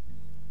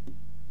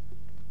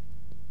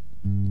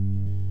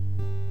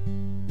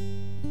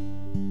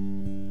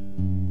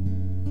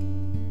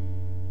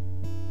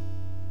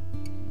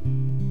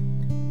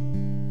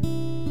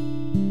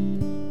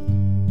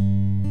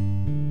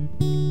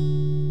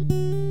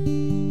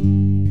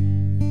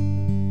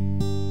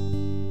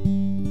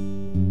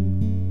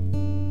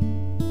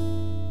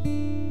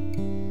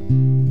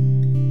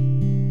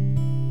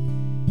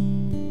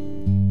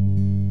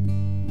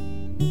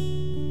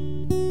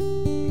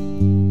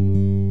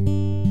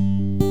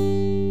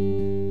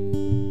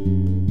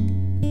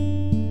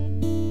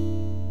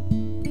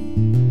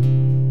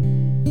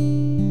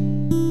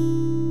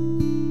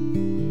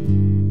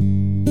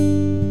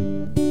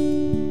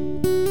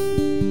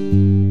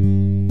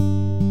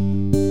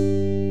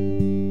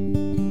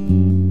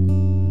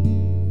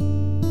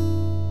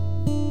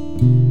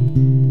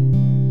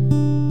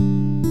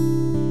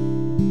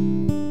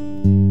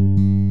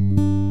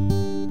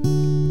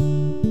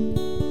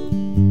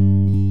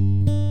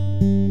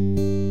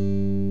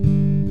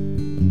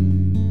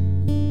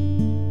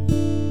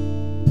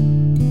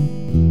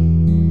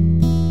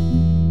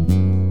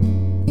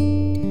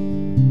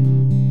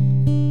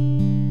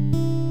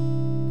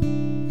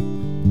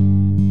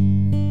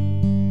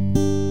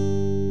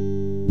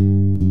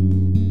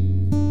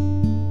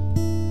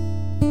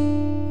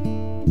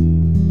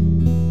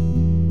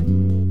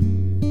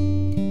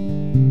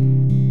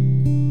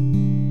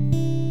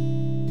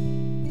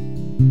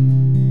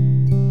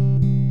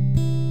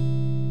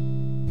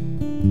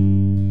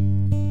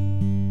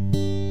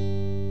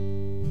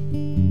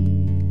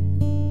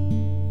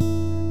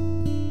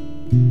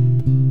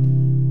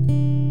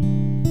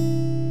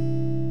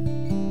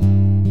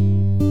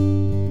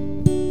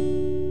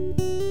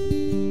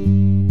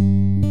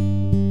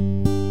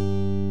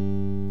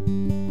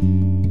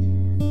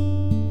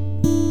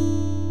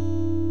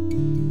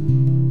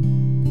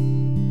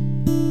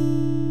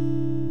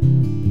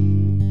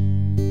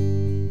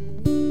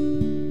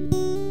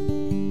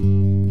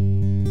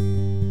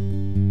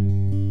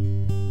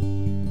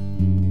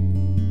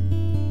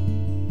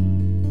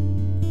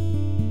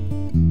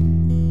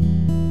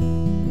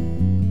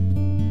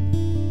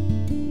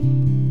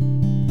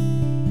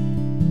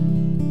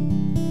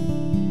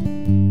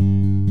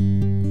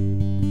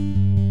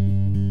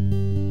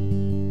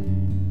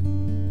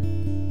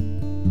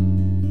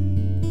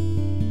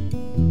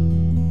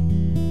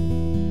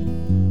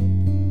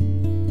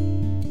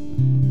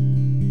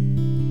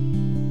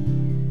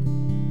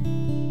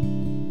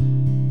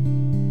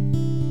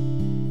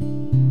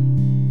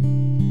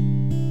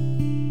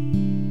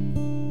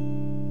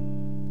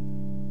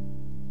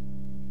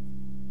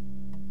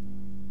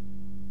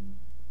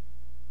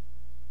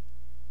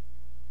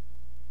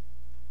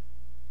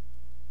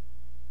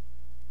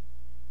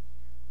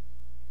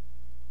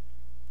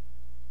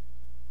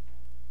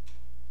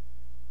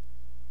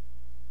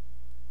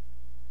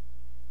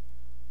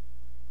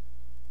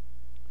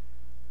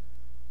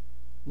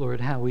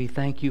 Lord, how we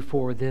thank you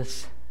for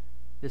this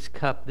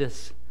cup,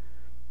 this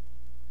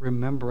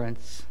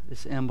remembrance,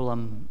 this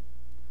emblem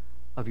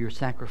of your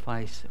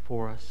sacrifice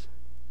for us,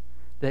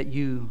 that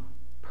you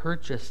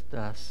purchased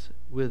us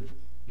with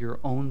your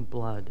own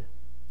blood,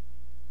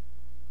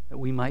 that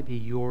we might be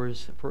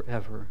yours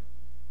forever.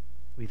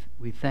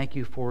 We thank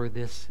you for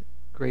this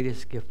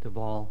greatest gift of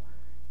all.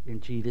 In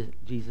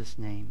Jesus'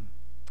 name,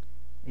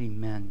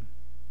 amen.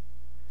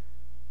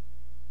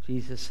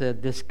 Jesus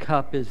said, "This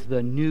cup is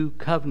the new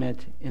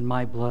covenant in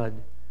my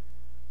blood.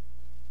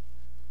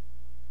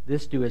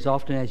 This do as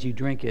often as you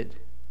drink it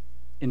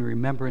in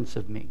remembrance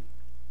of me."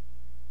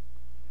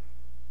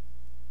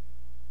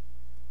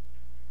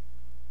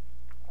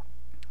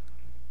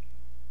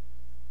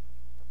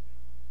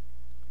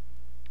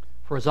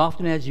 For as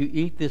often as you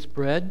eat this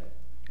bread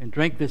and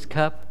drink this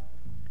cup,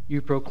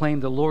 you proclaim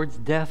the Lord's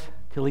death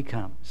till he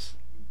comes.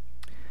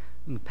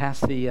 I'm going to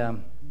pass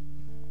the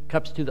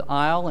cups to the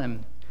aisle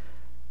and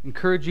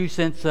encourage you,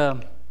 since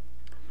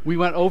we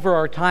went over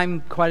our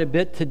time quite a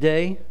bit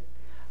today,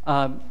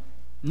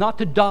 not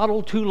to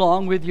dawdle too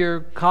long with your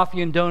coffee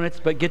and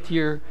donuts, but get to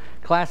your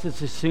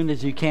classes as soon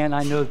as you can.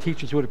 I know the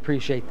teachers would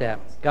appreciate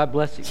that. God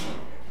bless you.